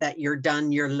notification that you're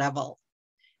done your level.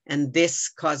 And this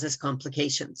causes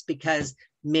complications because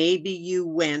maybe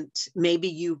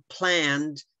you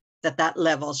planned that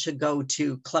level should go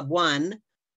to club 1,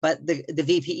 but the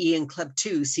VPE in club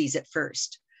 2 sees it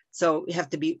first. So you have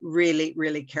to be really,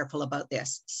 really careful about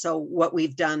this. So what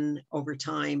we've done over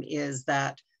time is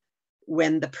that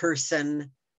when the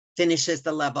person finishes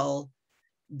the level,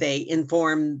 they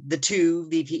inform the 2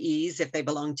 VPEs if they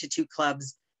belong to 2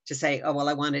 clubs to say, oh, well,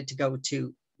 I wanted to go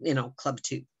to, you know, club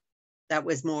 2. That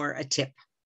was more a tip.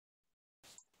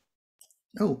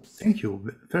 Oh, thank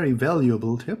you. Very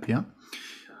valuable tip, yeah.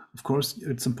 Of course,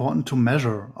 it's important to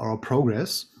measure our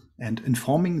progress, and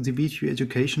informing the VTU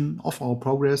education of our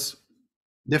progress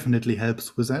definitely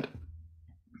helps with that.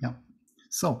 Yeah.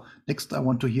 So next I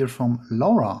want to hear from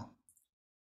Laura.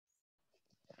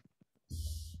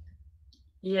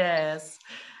 Yes.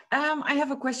 I have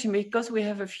a question because we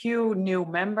have a few new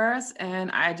members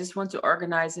and I just want to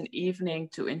organize an evening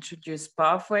to introduce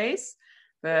pathways.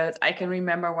 But I can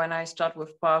remember when I started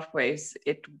with pathways,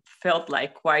 it felt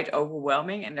like quite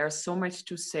overwhelming and there's so much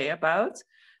to say about.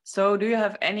 So do you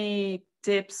have any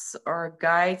tips or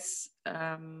guides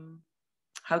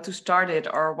how to start it,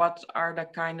 or what are the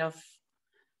kind of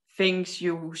things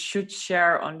you should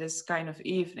share on this kind of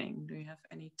evening? Do you have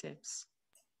any tips?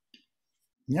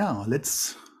 Yeah,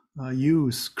 let's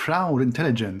use crowd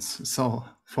intelligence. So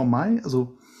for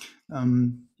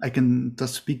I can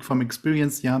just speak from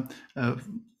experience. Yeah,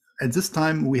 at this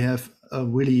time we have a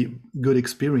really good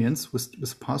experience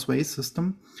with pathway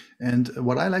system, and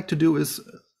what I like to do is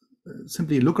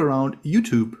simply look around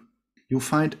YouTube. You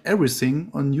find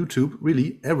everything on YouTube,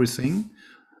 really everything.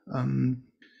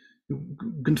 You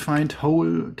can find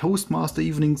whole Toastmaster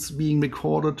evenings being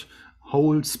recorded,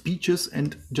 whole speeches,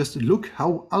 and just look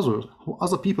how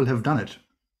other people have done it.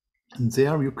 And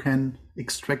there you can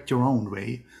extract your own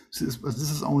way. This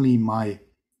is only my.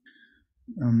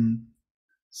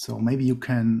 So maybe you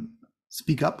can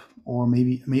speak up, or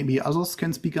maybe others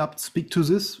can speak up. Speak to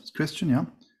this question, yeah.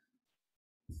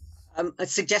 A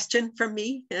suggestion from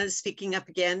me, speaking up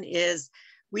again, is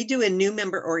we do a new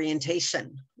member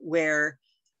orientation where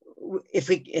if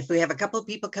we have a couple of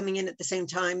people coming in at the same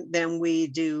time, then we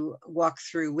do walk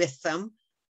through with them,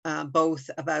 both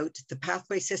about the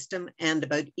pathway system and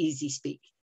about EasySpeak.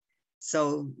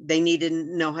 So they need to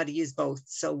know how to use both.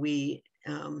 So we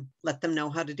let them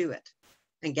know how to do it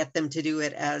and get them to do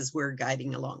it as we're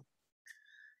guiding along.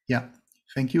 Yeah,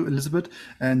 thank you, Elizabeth.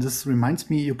 And this reminds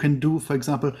me, you can do, for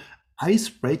example,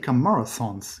 icebreaker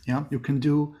marathons. Yeah, you can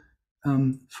do,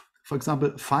 for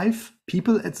example, 5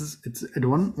 people at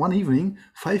one evening.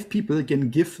 5 people can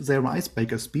give their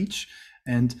icebreaker speech,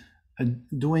 and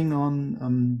doing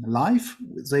on live.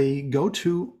 They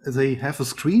have a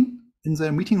screen in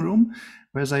their meeting room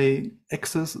where they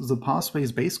access the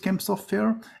Pathways Basecamp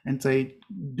software and they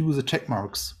do the check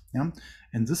marks. Yeah,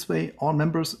 and this way all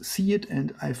members see it,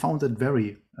 and I found that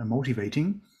very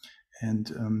motivating.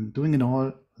 And doing it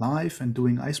all live and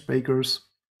doing icebreakers.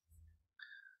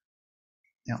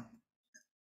 Yeah,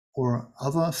 or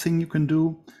other thing you can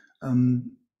do,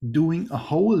 doing a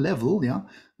whole level. Yeah,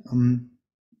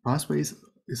 Pathways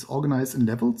is organized in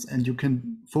levels, and you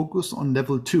can focus on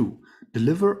level 2.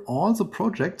 Deliver all the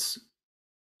projects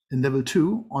in level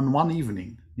 2 on one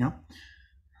evening. Yeah,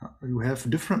 you have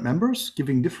different members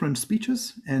giving different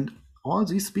speeches, and all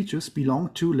these speeches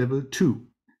belong to level 2.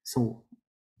 So,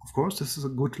 of course, this is a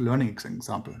good learning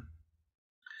example.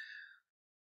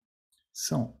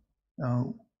 So,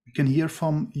 we can hear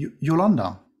from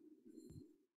Yolanda.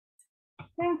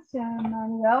 Thanks,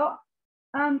 Manuel.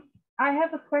 I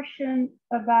have a question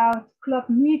about club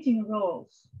meeting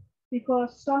roles,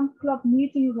 because some club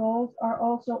meeting roles are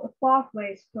also a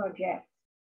Pathways project.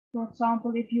 For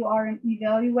example, if you are an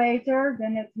evaluator,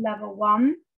 then it's level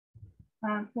 1.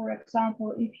 For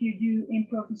example, if you do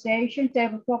improvisation,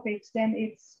 table topics, then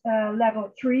it's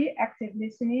level 3, active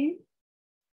listening.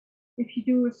 If you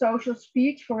do a social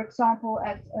speech, for example,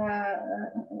 at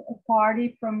a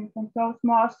party from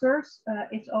Toastmasters,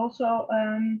 it's also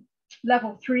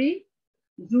level 3.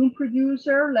 Zoom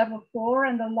producer, level 4.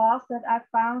 And the last that I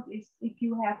found is if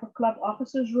you have a club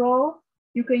officer's role,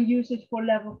 you can use it for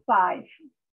level 5,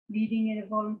 leading in a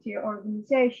volunteer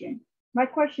organization. My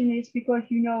question is, because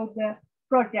you know the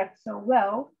project so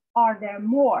well, are there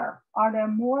more? Are there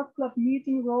more club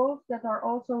meeting roles that are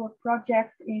also a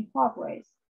project in Pathways?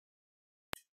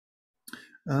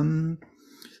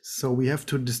 So we have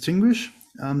to distinguish.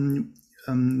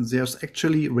 There's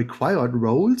actually required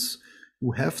roles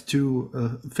you have to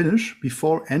finish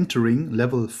before entering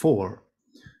level 4.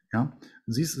 Yeah,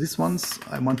 these ones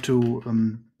I want to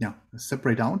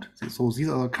separate out. So these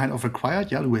are kind of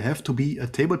required. Yeah, we have to be a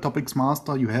table topics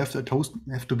master. You have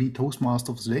to be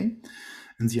Toastmaster of the day.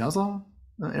 And the other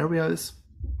area is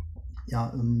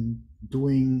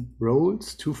doing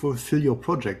roles to fulfill your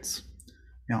projects.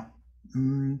 Yeah.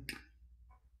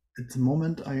 At the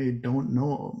moment, I don't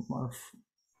know of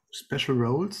special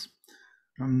roles.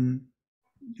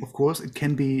 Of course, it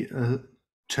can be a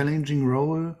challenging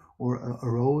role or a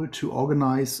role to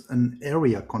organize an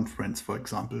area conference, for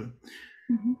example.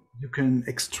 Mm-hmm. You can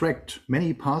extract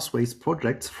many Pathways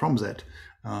projects from that.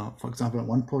 For example,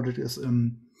 one project is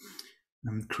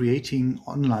creating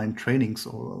online trainings,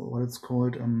 or what it's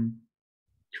called,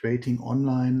 creating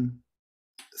online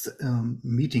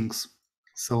meetings.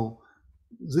 So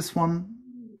this one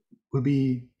will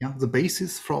be the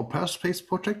basis for a Pathways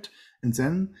project, and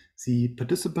then the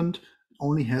participant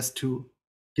only has to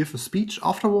give a speech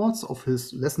afterwards of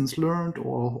his lessons learned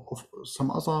or of some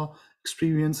other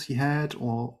experience he had,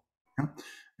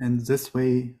 and this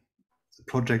way the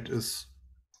project is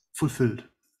fulfilled.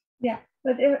 Yeah,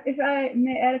 but if I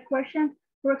may add a question,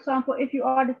 for example, if you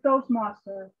are the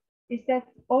Toastmaster, is that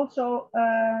also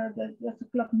that's a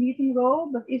club meeting role,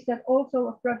 but is that also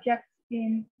a project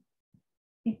in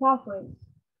Pathways?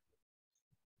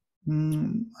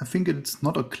 I think it's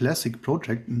not a classic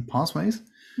project in Pathways.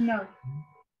 No.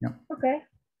 Yeah. Okay.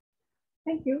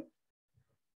 Thank you.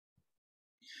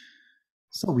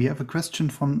 So we have a question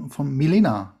from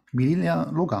Milena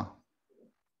Loga.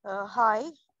 Hi.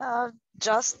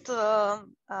 Just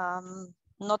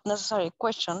not necessarily a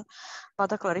question,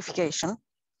 but a clarification.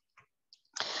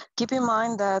 Keep in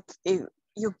mind that if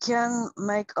you can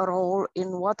make a role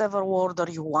in whatever order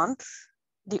you want.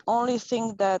 The only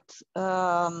thing that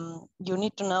you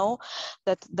need to know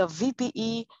that the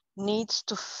VPE needs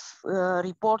to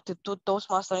report it to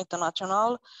Toastmasters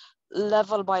International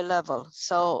level by level.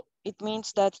 So it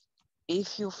means that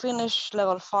if you finish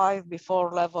level 5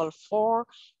 before level 4,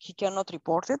 he cannot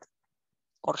report it,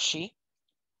 or she.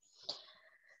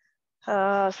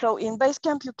 So in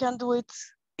Basecamp, you can do it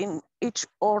in each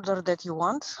order that you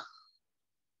want,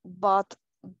 but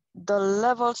the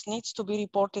levels needs to be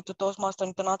reported to Toastmasters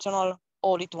International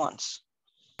all at once.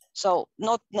 So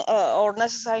not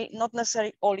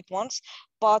necessarily all at once,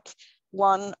 but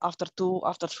 1 after 2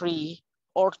 after 3,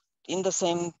 or in the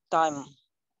same time.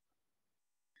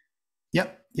 Yeah.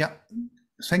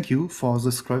 Thank you for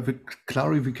this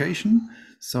clarification.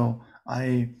 So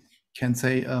I can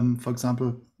say, for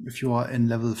example, if you are in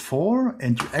level 4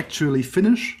 and you actually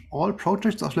finish all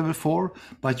projects of level 4,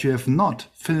 but you have not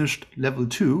finished level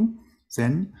 2,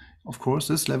 then of course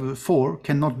this level 4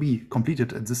 cannot be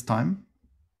completed at this time.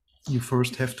 You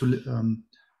first have to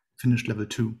finish level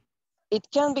 2. It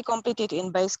can be completed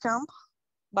in Basecamp,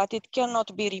 but it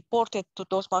cannot be reported to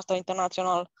Toastmaster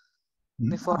International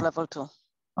before level 2.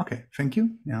 Okay, thank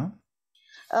you. Yeah.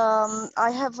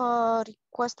 I have a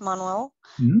request, Manuel.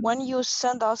 When you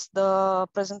send us the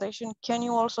presentation, can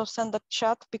you also send the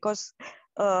chat? Because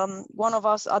one of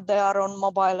us are there on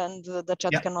mobile and the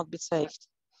chat cannot be saved.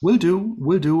 Will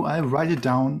do. I write it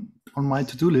down on my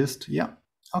to-do list. Yeah.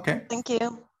 Okay. Thank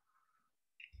you.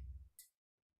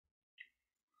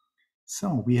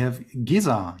 So we have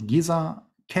Giza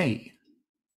K.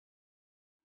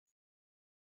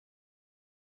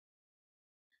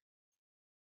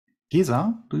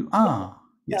 Giza,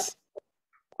 yes.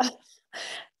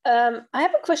 I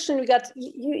have a question regarding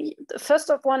you. The first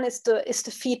of one is the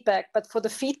feedback, but for the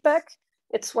feedback,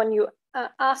 it's when you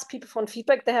ask people for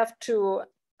feedback, they have to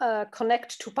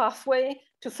connect to Pathway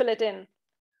to fill it in.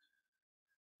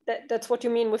 That's what you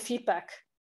mean with feedback.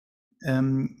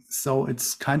 So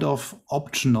it's kind of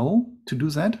optional to do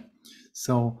that.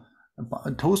 So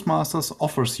Toastmasters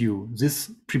offers you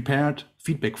this prepared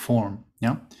feedback form,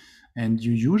 yeah. And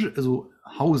you usually, so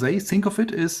how they think of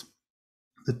it is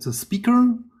that the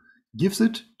speaker gives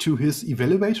it to his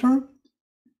evaluator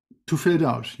to fill it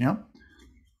out, yeah.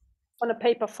 On a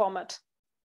paper format.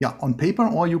 Yeah, on paper,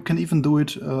 or you can even do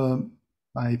it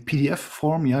by PDF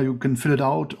form. Yeah, you can fill it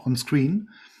out on screen.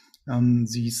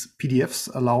 These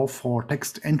PDFs allow for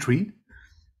text entry,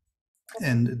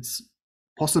 and it's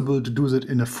possible to do that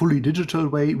in a fully digital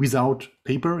way without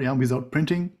paper, yeah, without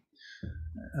printing.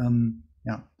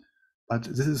 Yeah, but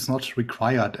this is not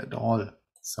required at all.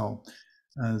 So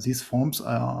these forms,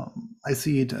 I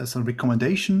see it as a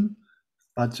recommendation,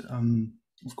 but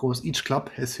of course, each club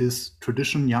has his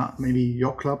tradition. Yeah, maybe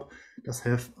your club does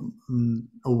have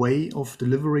a way of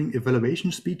delivering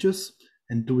evaluation speeches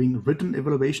and doing written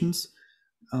evaluations.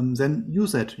 Then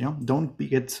use it. Yeah, don't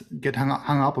get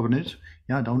hung up on it.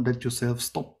 Yeah, don't let yourself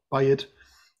stop by it.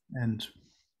 And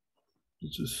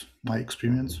this is my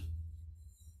experience.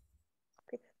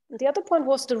 Okay. The other point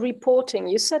was the reporting.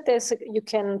 You said you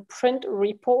can print a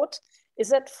report. Is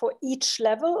that for each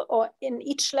level, or in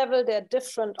each level there are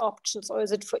different options, or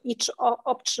is it for each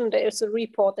option there is a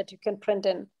report that you can print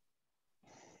in?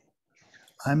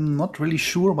 I'm not really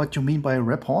sure what you mean by a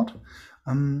report.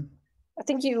 I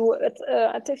think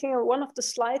I think in one of the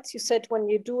slides you said when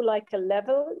you do like a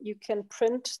level, you can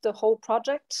print the whole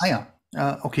project.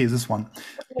 Okay, this one.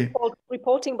 Okay. It's called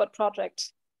reporting, but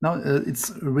project. No,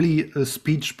 it's really a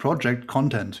speech project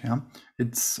content. Yeah,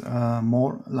 it's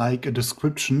more like a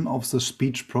description of the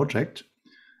speech project.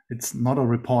 It's not a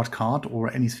report card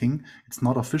or anything. It's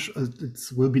not official. It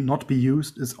will not be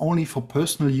used. It's only for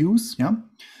personal use. Yeah,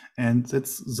 and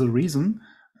that's the reason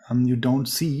you don't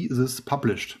see this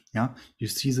published. Yeah, you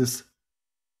see this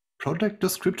project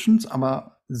descriptions,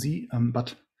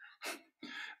 but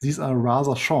these are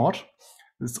rather short.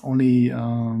 It's only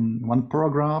one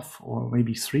paragraph or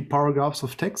maybe 3 paragraphs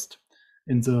of text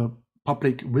in the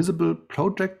public visible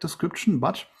project description,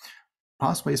 but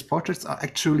Pathways projects are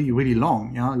actually really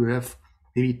long. Yeah, you have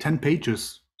maybe 10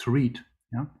 pages to read.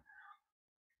 Yeah,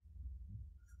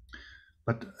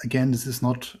 but again, this is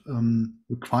not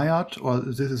required, or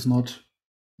it's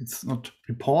not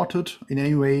reported in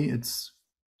any way. It's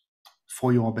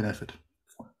for your benefit.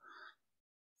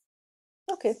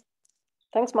 Okay,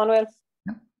 thanks, Manuel.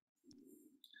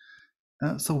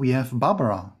 Yeah. So we have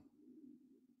Barbara.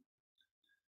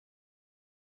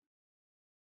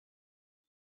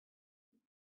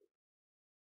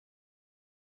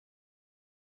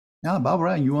 Yeah,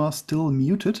 Barbara, you are still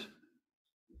muted.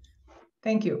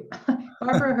 Thank you.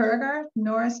 Barbara Herger,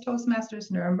 Norris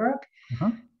Toastmasters Nuremberg.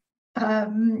 I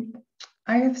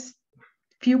have a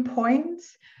few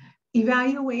points.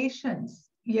 Evaluations.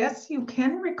 Yes, you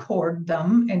can record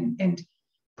them and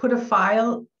put a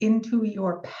file into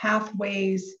your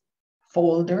Pathways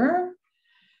folder.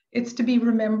 It's to be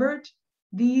remembered,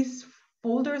 these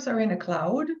folders are in a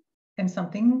cloud and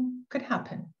something could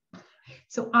happen.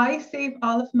 So I save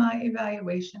all of my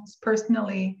evaluations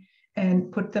personally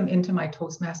and put them into my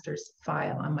Toastmasters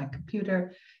file on my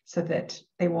computer so that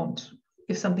they won't,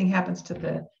 if something happens to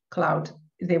the cloud,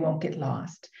 they won't get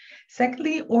lost.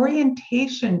 Secondly,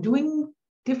 orientation, doing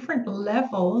different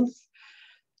levels.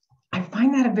 I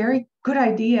find that a very good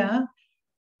idea,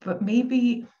 but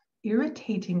maybe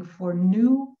irritating for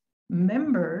new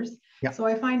members. Yeah. So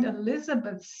I find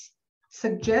Elizabeth's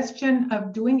suggestion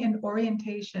of doing an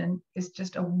orientation is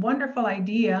just a wonderful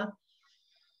idea,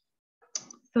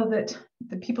 so that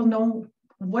the people know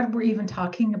what we're even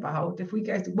talking about. If we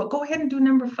guys, well, go ahead and do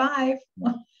number 5.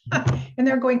 And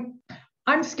they're going,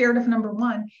 I'm scared of number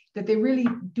 1, that they really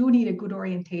do need a good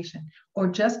orientation, or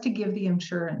just to give the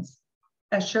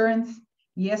assurance,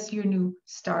 yes, you're new,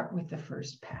 start with the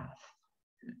first path,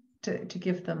 to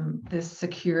give them this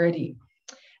security.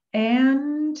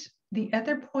 And the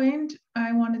other point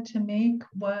I wanted to make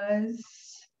was,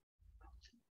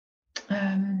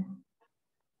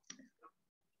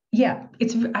 yeah,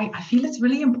 I feel it's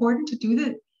really important to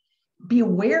be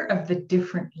aware of the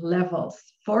different levels.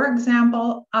 For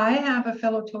example, I have a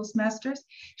fellow Toastmasters.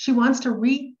 She wants to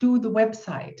redo the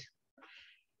website.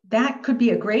 That could be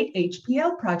a great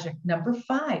HPL project, number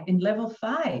 5, in level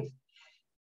 5.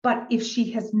 But if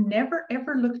she has never,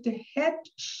 ever looked ahead,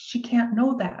 she can't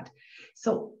know that.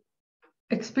 So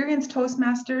experienced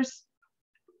Toastmasters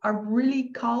are really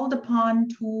called upon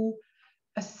to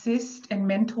assist and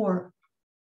mentor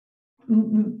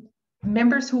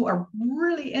members who are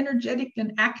really energetic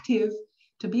and active,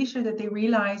 to be sure that they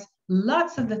realize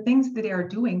lots of the things that they are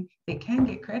doing, they can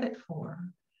get credit for.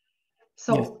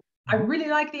 So yes. I really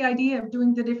like the idea of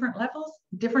doing the different levels,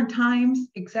 different times,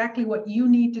 exactly what you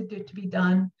need to do to be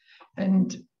done.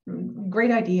 And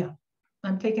great idea.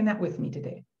 I'm taking that with me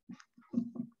today.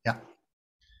 Yeah.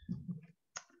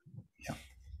 Yeah.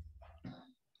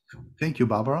 Thank you,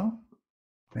 Barbara.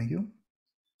 Thank you.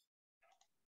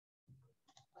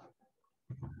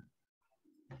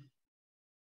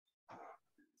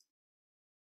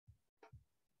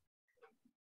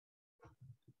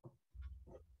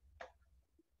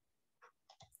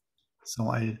 So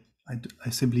I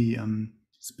simply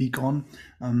speak on.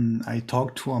 I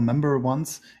talked to a member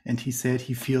once, and he said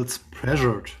he feels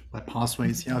pressured by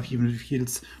pathways. Yeah, he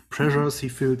feels pressures. He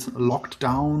feels locked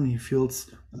down. He feels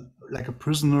like a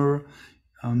prisoner.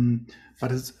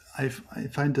 But I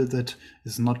find that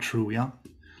is not true. Yeah.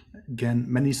 Again,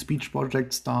 many speech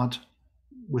projects start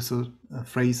with a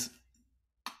phrase,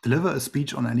 deliver a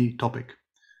speech on any topic.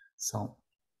 So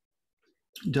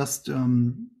just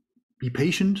be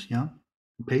patient, yeah,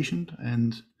 be patient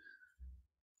and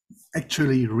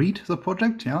actually read the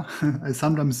project, yeah. I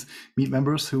sometimes meet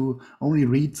members who only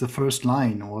read the first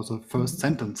line or the first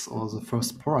sentence or the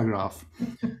first paragraph,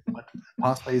 but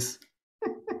Pathways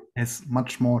has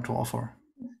much more to offer.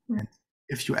 And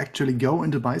if you actually go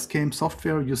into Basecamp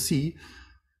software, you see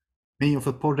many of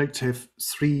the projects have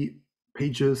 3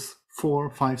 pages,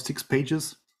 4, 5, 6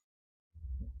 pages.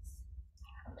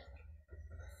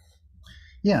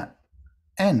 Yeah,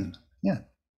 and yeah.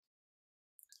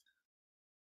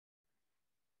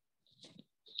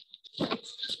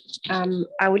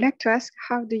 I would like to ask,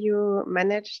 how do you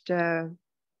manage the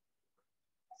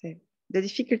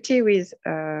difficulty with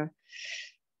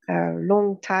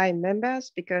long time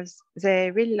members, because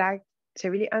they really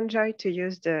enjoy to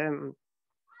use the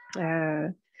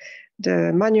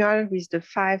manual with the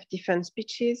 5 different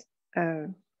speeches,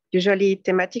 usually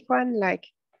thematic one, like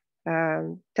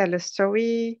tell a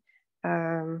story,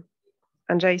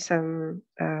 enjoy some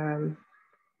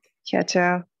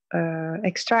theater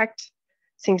extract,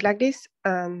 things like this.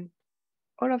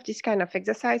 All of this kind of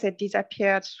exercise had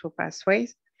disappeared through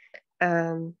Pathways.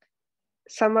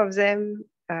 Some of them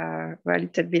were a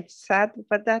little bit sad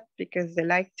about that, because they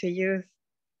like to use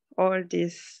all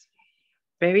these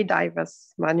very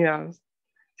diverse manuals.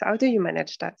 So how do you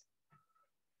manage that?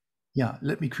 Yeah,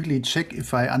 let me quickly check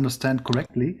if I understand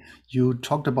correctly. You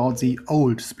talked about the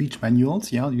old speech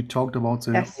manuals, yeah? You talked about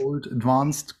the old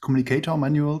advanced communicator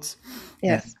manuals.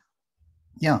 Yes.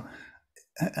 Yeah,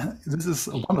 this is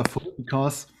wonderful,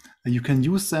 because you can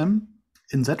use them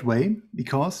in that way,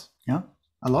 because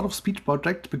a lot of speech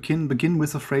projects begin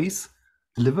with the phrase,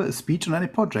 deliver a speech on any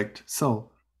project.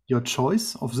 So your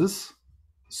choice of this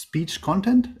speech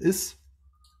content is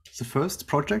the first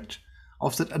project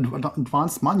of that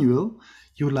advanced manual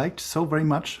you liked so very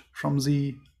much from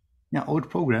the old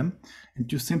program,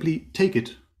 and you simply take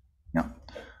it. Yeah.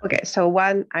 Okay, so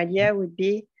one idea would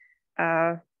be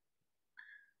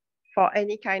for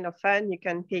any kind of fun, you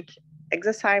can pick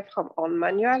exercise from old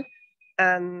manual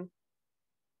and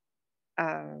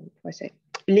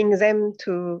link them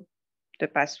to the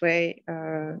pathway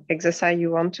exercise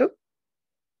you want to,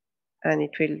 and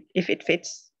it will, if it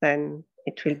fits, then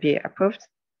it will be approved.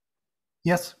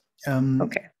 Yes.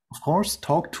 Okay. Of course,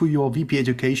 talk to your VP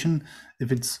education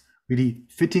if it's really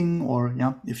fitting, or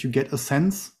if you get a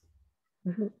sense,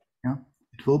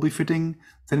 it will be fitting,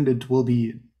 then it will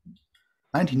be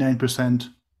 99%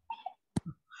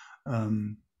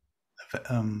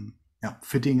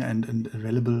 fitting and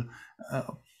available.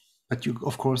 But you,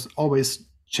 of course, always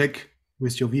check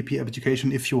with your VP of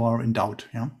education if you are in doubt.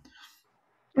 Yeah.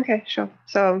 Okay, sure.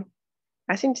 So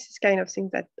I think this is kind of thing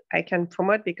that I can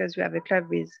promote because we have a club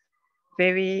with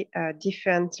very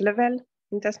different level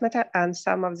in Toastmasters, and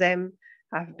some of them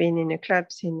have been in a club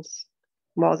since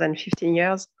more than 15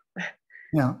 years.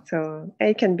 Yeah. So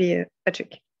it can be a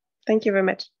trick. Thank you very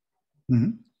much.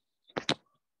 Mm-hmm.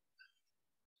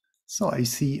 So I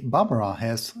see Barbara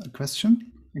has a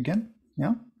question again.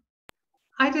 Yeah.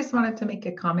 I just wanted to make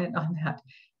a comment on that.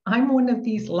 I'm one of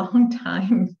these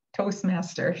longtime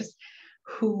Toastmasters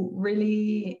who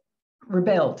really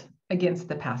rebelled against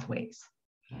the pathways.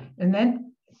 And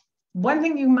then one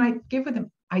thing you might give with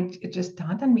them, it just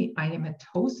dawned on me, I am a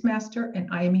Toastmaster and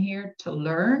I am here to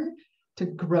learn, to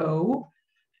grow,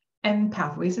 and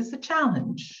pathways is a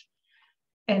challenge.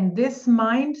 And this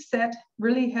mindset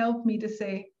really helped me to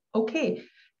say, okay,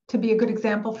 to be a good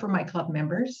example for my club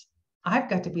members, I've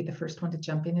got to be the first one to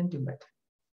jump in and do it.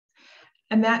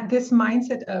 And that this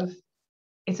mindset of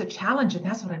it's a challenge, and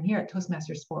that's what I'm here at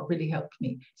Toastmasters for, really helped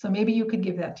me. So maybe you could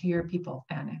give that to your people,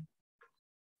 Anna.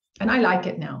 And I like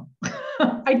it now.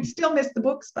 I still miss the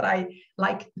books, but I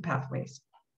like the pathways.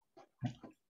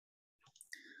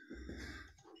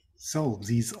 So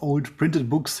these old printed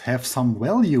books have some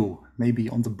value, maybe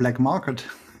on the black market.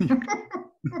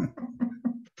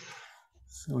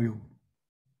 So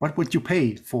what would you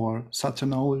pay for such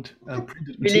an old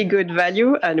printed Really material? good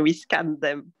value, and we scan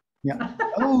them. Yeah.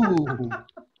 Oh.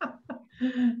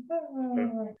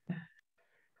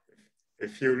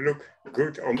 If you look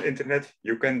good on the internet,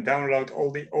 you can download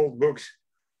all the old books.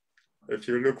 If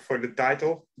you look for the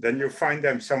title, then you find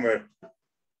them somewhere.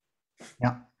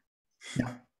 Yeah.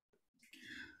 Yeah.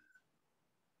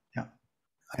 Yeah.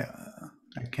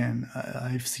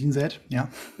 I've seen that. Yeah,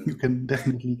 you can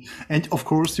definitely. And of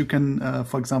course, you can,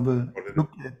 for example,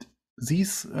 look at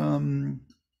these.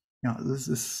 Yeah, this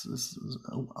is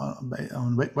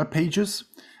on web pages.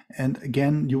 And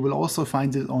again, you will also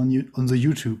find it on the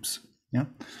YouTubes. Yeah.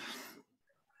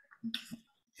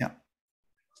 Yeah.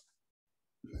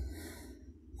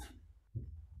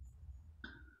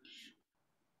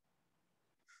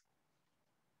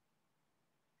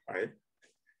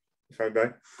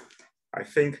 I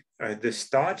think the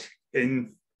start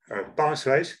in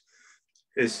pathways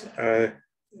is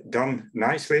done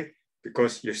nicely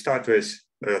because you start with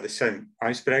the same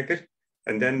icebreaker,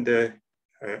 and then the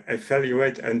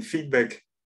evaluate and feedback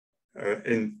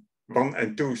in 1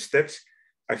 and 2 steps.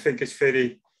 I think it's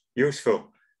very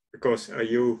useful because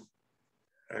you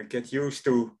get used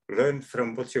to learn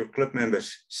from what your club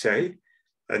members say,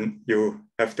 and you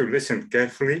have to listen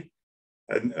carefully.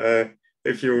 And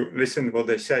if you listen what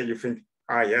they say, you think,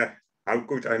 yeah, how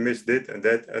could I miss it and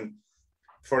that? And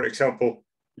for example,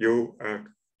 you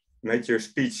made your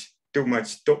speech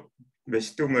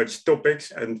with too much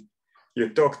topics, and you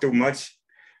talk too much,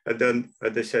 and then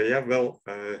they say, yeah, well,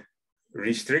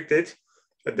 restrict it,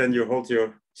 and then you hold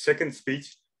your second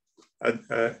speech, and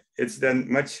it's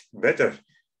then much better.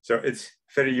 So it's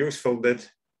very useful that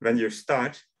when you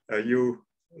start, you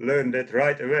learn that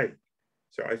right away.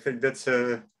 So I think that's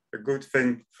a good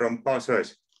thing from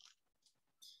pathways.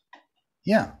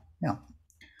 Yeah, yeah.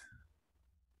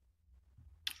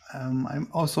 I'm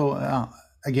also,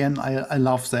 again, I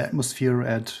love the atmosphere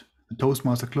at the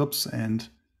Toastmaster clubs and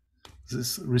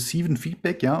this receiving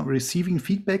feedback. Yeah, receiving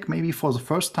feedback maybe for the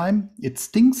first time, it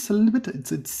stings a little bit.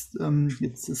 It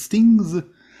stings.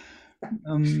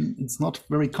 It's not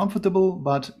very comfortable,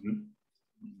 but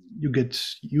you get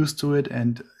used to it.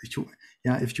 And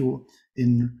if you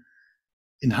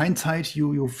in hindsight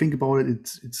you think about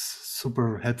it, it's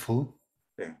super helpful.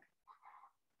 Yeah.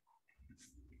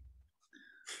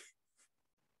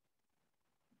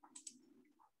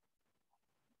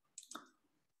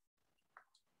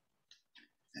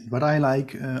 And what I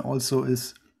like also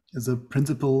is a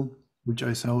principle which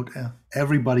I showed.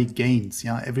 Everybody gains.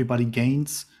 Yeah, everybody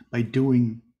gains by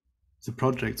doing the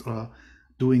projects or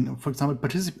doing, for example,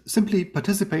 simply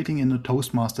participating in a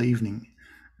Toastmaster evening,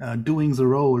 doing the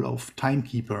role of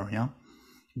timekeeper. Yeah,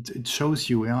 it shows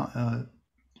you. Yeah,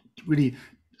 really,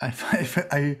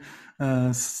 I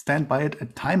stand by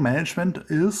it. Time management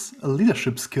is a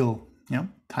leadership skill. Yeah,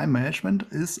 time management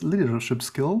is a leadership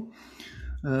skill.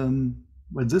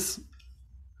 With this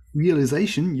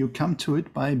realization, you come to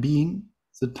it by being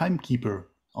the timekeeper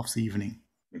of the evening,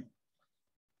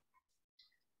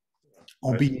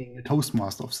 or being a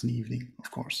Toastmaster of the evening, of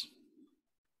course.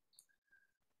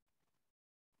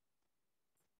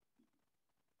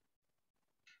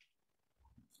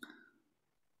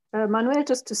 Manuel,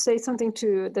 just to say something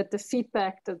to that, the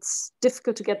feedback, that's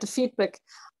difficult to get the feedback.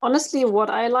 Honestly, what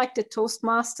I liked at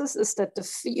Toastmasters is that the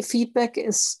feedback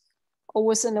is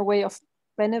always in a way of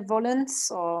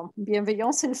benevolence or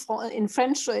bienveillance in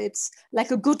French. It's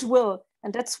like a goodwill.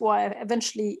 And that's why I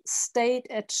eventually stayed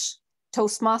at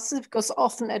Toastmasters, because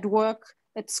often at work,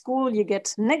 at school, you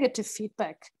get negative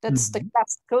feedback. That's the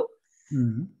classical.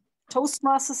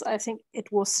 Toastmasters, I think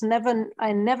it was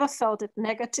I never felt it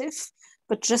negative,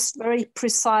 but just very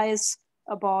precise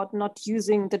about not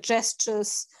using the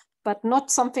gestures, but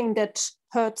not something that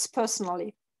hurts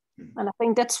personally. And I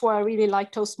think that's why I really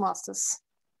like Toastmasters,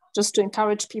 just to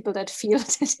encourage people that feel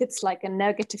that it's like a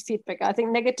negative feedback. I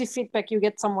think negative feedback you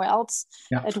get somewhere else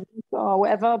at work or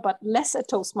wherever, but less at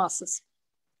Toastmasters.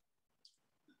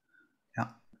 Yeah.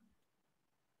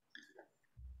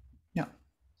 Yeah.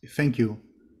 Thank you.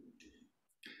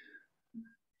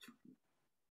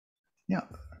 Yeah.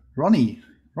 Ronnie,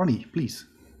 please.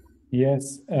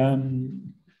 Yes. I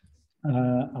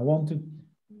want to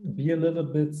be a little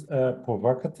bit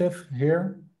provocative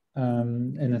here,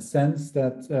 in a sense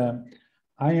that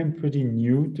I am pretty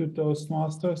new to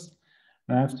Toastmasters.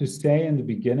 And I have to say in the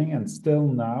beginning and still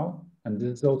now, and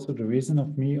this is also the reason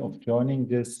of joining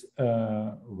this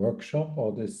workshop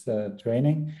or this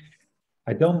training,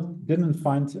 I didn't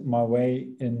find my way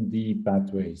in the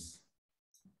pathways.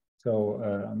 So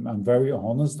I'm very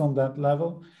honest on that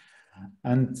level.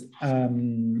 And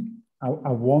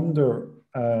I wonder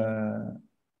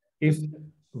if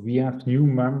we have new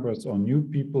members or new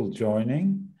people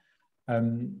joining,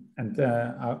 and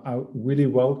I really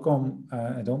welcome,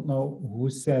 I don't know who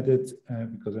said it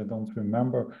because I don't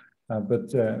remember,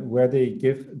 but where they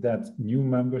give that new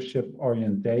membership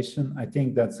orientation. I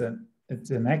think it's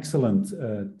an excellent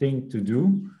thing to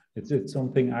do. It's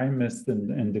something I missed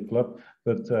in the club,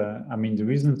 but I mean, the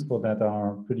reasons for that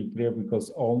are pretty clear, because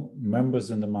all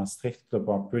members in the Maastricht Club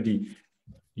are pretty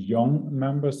young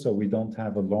members, so we don't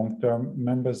have a long-term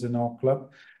members in our club.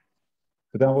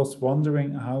 But I was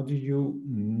wondering, how do you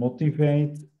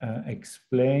motivate,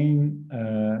 explain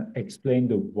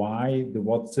the why, the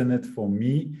what's in it for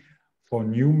me, for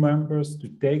new members to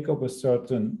take up a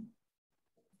certain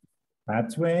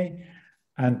pathway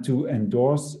and to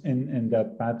endorse in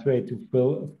that pathway, to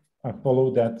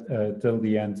follow that till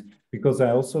the end? Because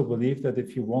I also believe that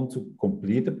if you want to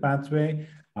complete a pathway,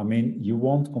 I mean, you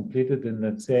won't complete it in,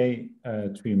 let's say,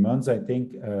 3 months. I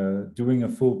think doing a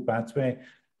full pathway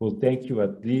will take you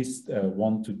at least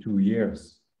 1 to 2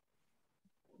 years.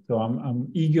 So I'm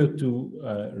eager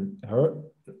to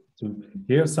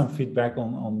hear some feedback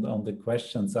on the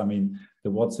questions. I mean,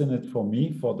 the what's in it for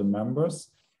me, for the members,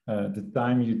 the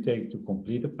time you take to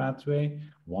complete a pathway,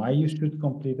 why you should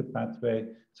complete a pathway.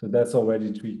 So that's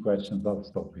already 3 questions. I'll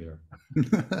stop here.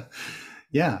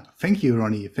 Yeah, thank you,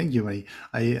 Ronnie. Thank you, Ronnie.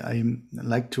 I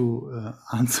like to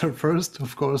answer first.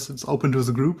 Of course, it's open to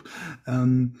the group.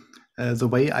 The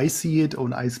way I see it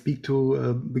when I speak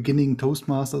to beginning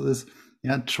Toastmasters is,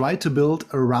 try to build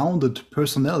a rounded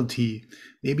personality.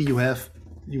 Maybe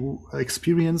you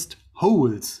experienced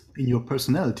holes in your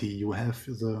personality. You have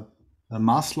the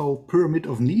Maslow pyramid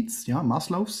of needs,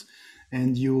 Maslow's,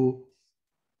 and you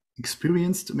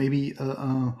experienced maybe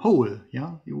a hole,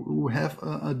 you have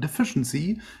a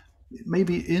deficiency,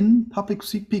 maybe in public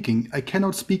speaking. I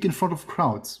cannot speak in front of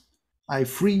crowds. I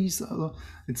freeze.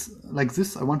 It's like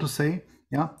this. I want to say,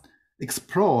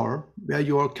 explore where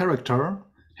your character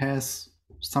has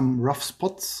some rough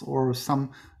spots, or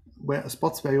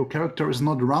spots where your character is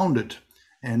not rounded,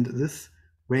 and this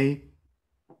way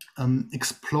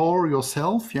explore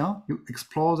yourself. You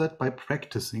explore that by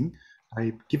practicing,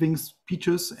 by giving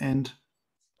speeches, and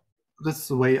that's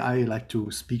the way I like to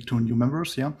speak to new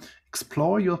members.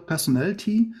 Explore your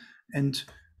personality, and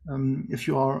if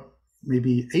you are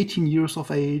maybe 18 years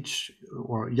of age,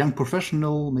 or a young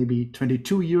professional, maybe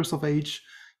 22 years of age,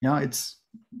 it's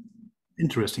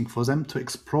interesting for them to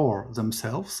explore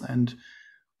themselves and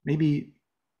maybe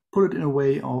put it in a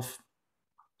way of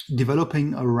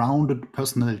developing a rounded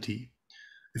personality.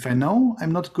 If I know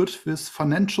I'm not good with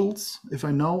financials, if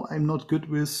I know I'm not good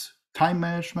with time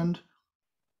management,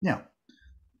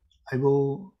 I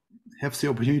will have the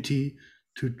opportunity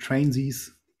to train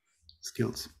these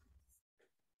skills.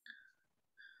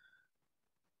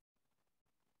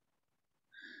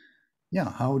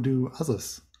 How do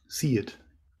others see it?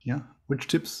 Which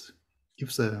tips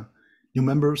give the new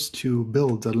members to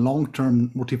build the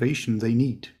long-term motivation they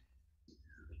need?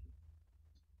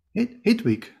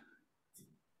 Hedwig.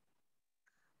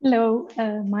 Hello,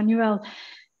 Manuel.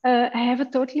 I have a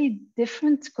totally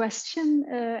different question.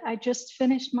 I just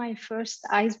finished my first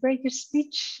icebreaker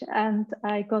speech and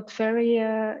I got very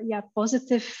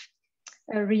positive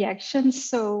reactions.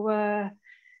 So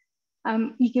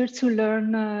I'm eager to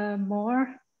learn more.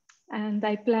 And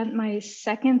I planned my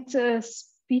second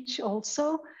speech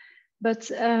also.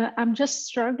 But I'm just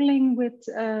struggling with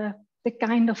the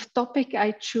kind of topic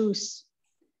I choose.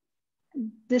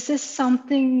 This is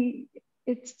something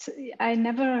I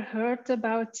never heard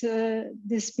about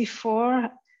this before,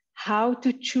 how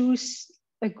to choose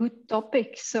a good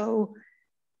topic. So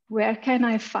where can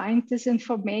I find this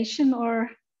information, or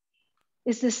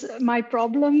is this my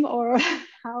problem, or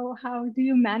how do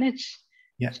you manage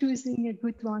choosing a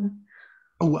good one?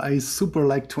 Oh, I super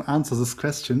like to answer this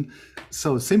question.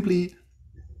 So simply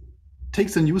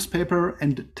take the newspaper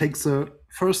and take the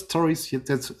first stories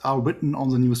that are written on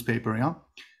the newspaper, yeah?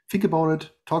 Think about it,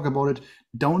 talk about it.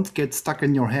 Don't get stuck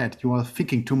in your head. You are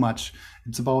thinking too much.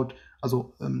 It's about,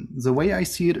 the way I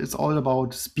see it, it's all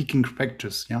about speaking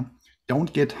practice, yeah?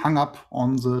 Don't get hung up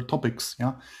on the topics,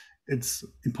 yeah? It's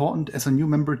important as a new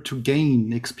member to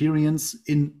gain experience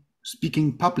in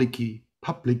speaking publicly,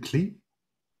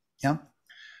 yeah?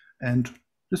 And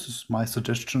this is my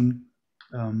suggestion.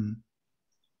 Of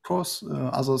course,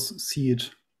 others see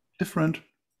it different,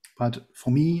 but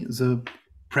for me, the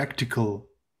practical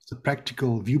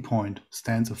viewpoint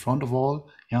stands in front of all.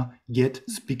 Yeah, get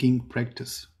speaking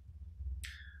practice.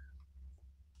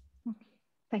 Okay,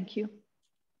 thank you.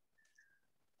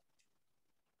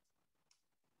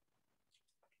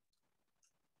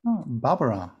 Oh,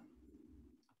 Barbara.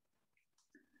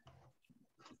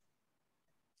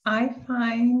 I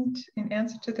find, in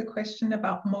answer to the question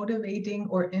about motivating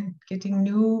or getting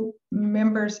new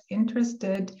members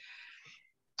interested,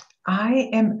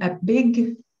 I am a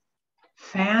big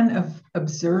fan of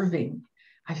observing.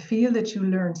 I feel that you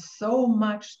learn so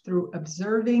much through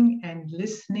observing and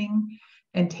listening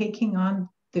and taking on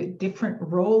the different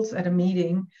roles at a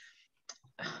meeting.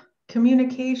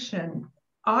 Communication,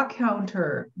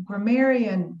 counter,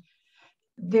 grammarian,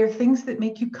 they're things that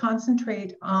make you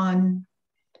concentrate on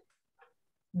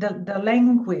the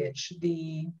language,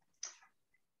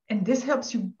 and this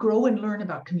helps you grow and learn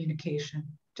about communication.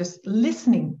 Just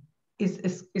listening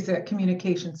is a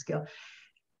communication skill.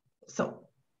 So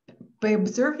by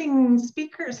observing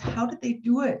speakers, how did they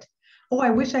do it? Oh, I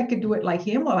wish I could do it like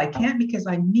him. Well, I can't because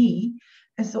I'm me.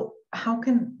 And so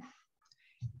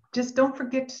just don't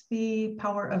forget the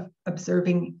power of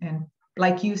observing and,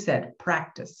 like you said,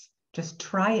 practice. Just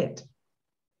try it.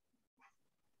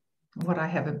 What I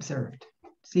have observed.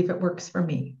 See if it works for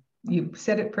me. You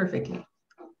said it perfectly.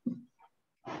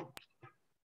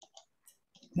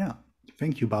 Yeah,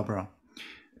 thank you, Barbara.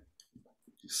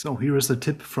 So here is a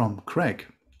tip from Craig.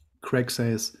 Craig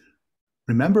says,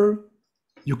 remember,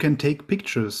 you can take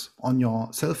pictures on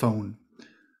your cell phone.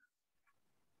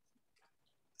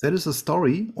 That is a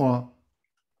story or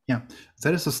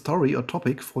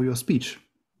topic for your speech.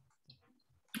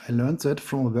 I learned that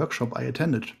from a workshop I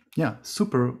attended. Yeah,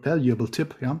 super valuable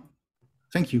tip, yeah.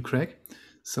 Thank you, Craig.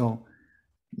 So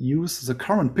use the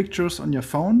current pictures on your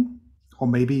phone, or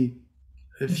maybe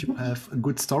if you have a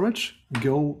good storage,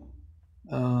 go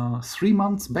 3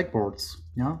 months backwards.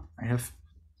 Yeah, I have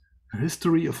a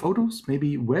history of photos.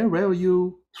 Maybe where were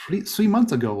you 3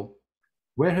 months ago?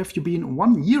 Where have you been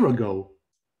 1 year ago?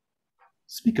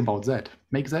 Speak about that.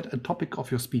 Make that a topic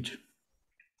of your speech.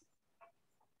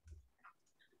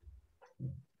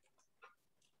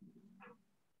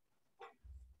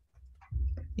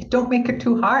 Don't make it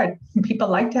too hard. People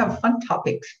like to have fun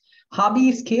topics.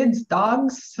 Hobbies, kids,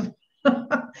 dogs.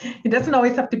 It doesn't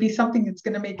always have to be something that's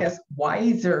going to make us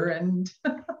wiser and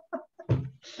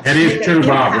That is true,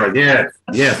 Barbara.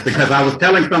 Yes, because I was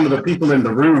telling some of the people in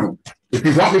the room, if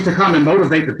you want me to come and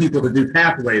motivate the people to do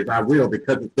pathways, I will,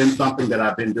 because it's been something that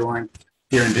I've been doing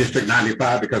here in District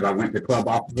 95 because I went to club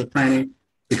officer training,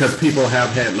 because people have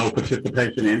had low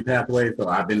participation in pathways. So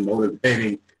I've been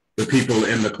motivating the people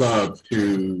in the clubs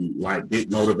to get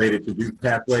motivated to do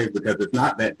pathways because it's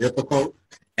not that difficult.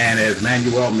 And as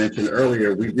Manuel mentioned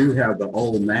earlier, we do have the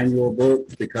old manual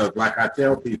books because, like I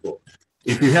tell people,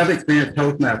 if you have experienced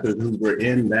Toastmasters who were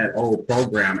in that old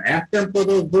program, ask them for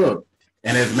those books.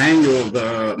 And as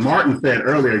Martin said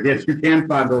earlier, yes, you can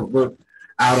find those books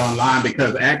out online,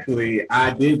 because actually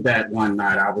I did that one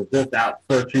night. I was just out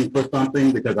searching for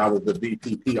something because I was the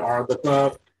VPPR of the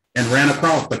club and ran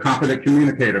across the Confident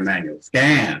Communicator Manual,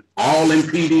 scanned, all in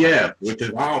PDF, which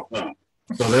is awesome.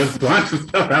 So there's a bunch of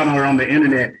stuff out there on the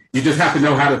internet. You just have to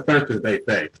know how to search, as they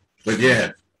say. But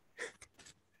yeah.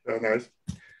 So nice.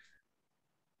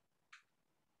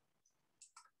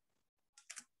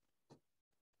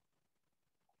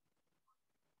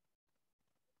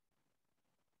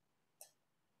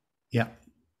 Yeah.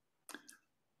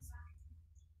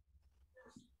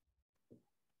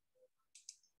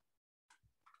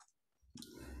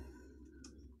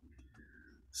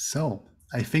 So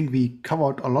I think we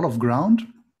covered a lot of ground.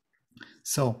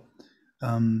 So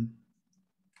I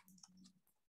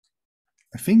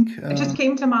think it just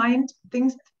came to mind,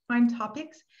 things, find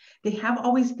topics. They have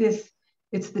always this,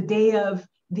 it's the day of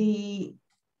the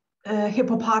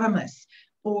hippopotamus,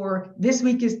 or this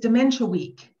week is dementia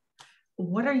week.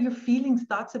 What are your feelings,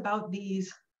 thoughts about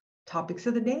these topics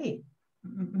of the day?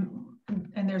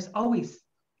 And there's always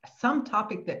some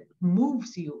topic that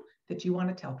moves you that you want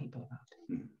to tell people about.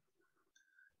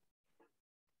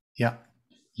 Yeah,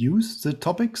 use the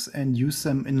topics and use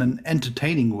them in an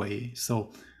entertaining way.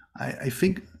 So I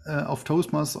think of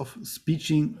Toastmasters of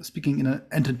speaking in an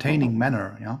entertaining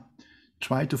manner. Yeah,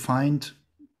 try to find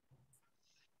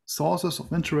sources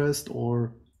of interest,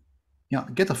 or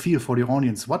get a feel for the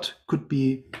audience. What could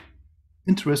be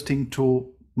interesting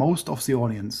to most of the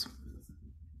audience?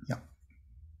 Yeah.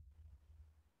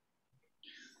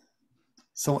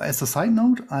 So as a side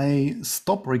note, I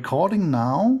stop recording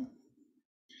now.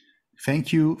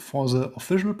 Thank you for the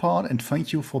official part, and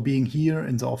thank you for being here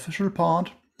in the official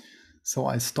part. So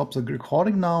I stop the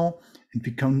recording now, and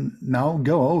we can now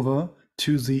go over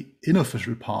to the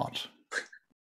unofficial part.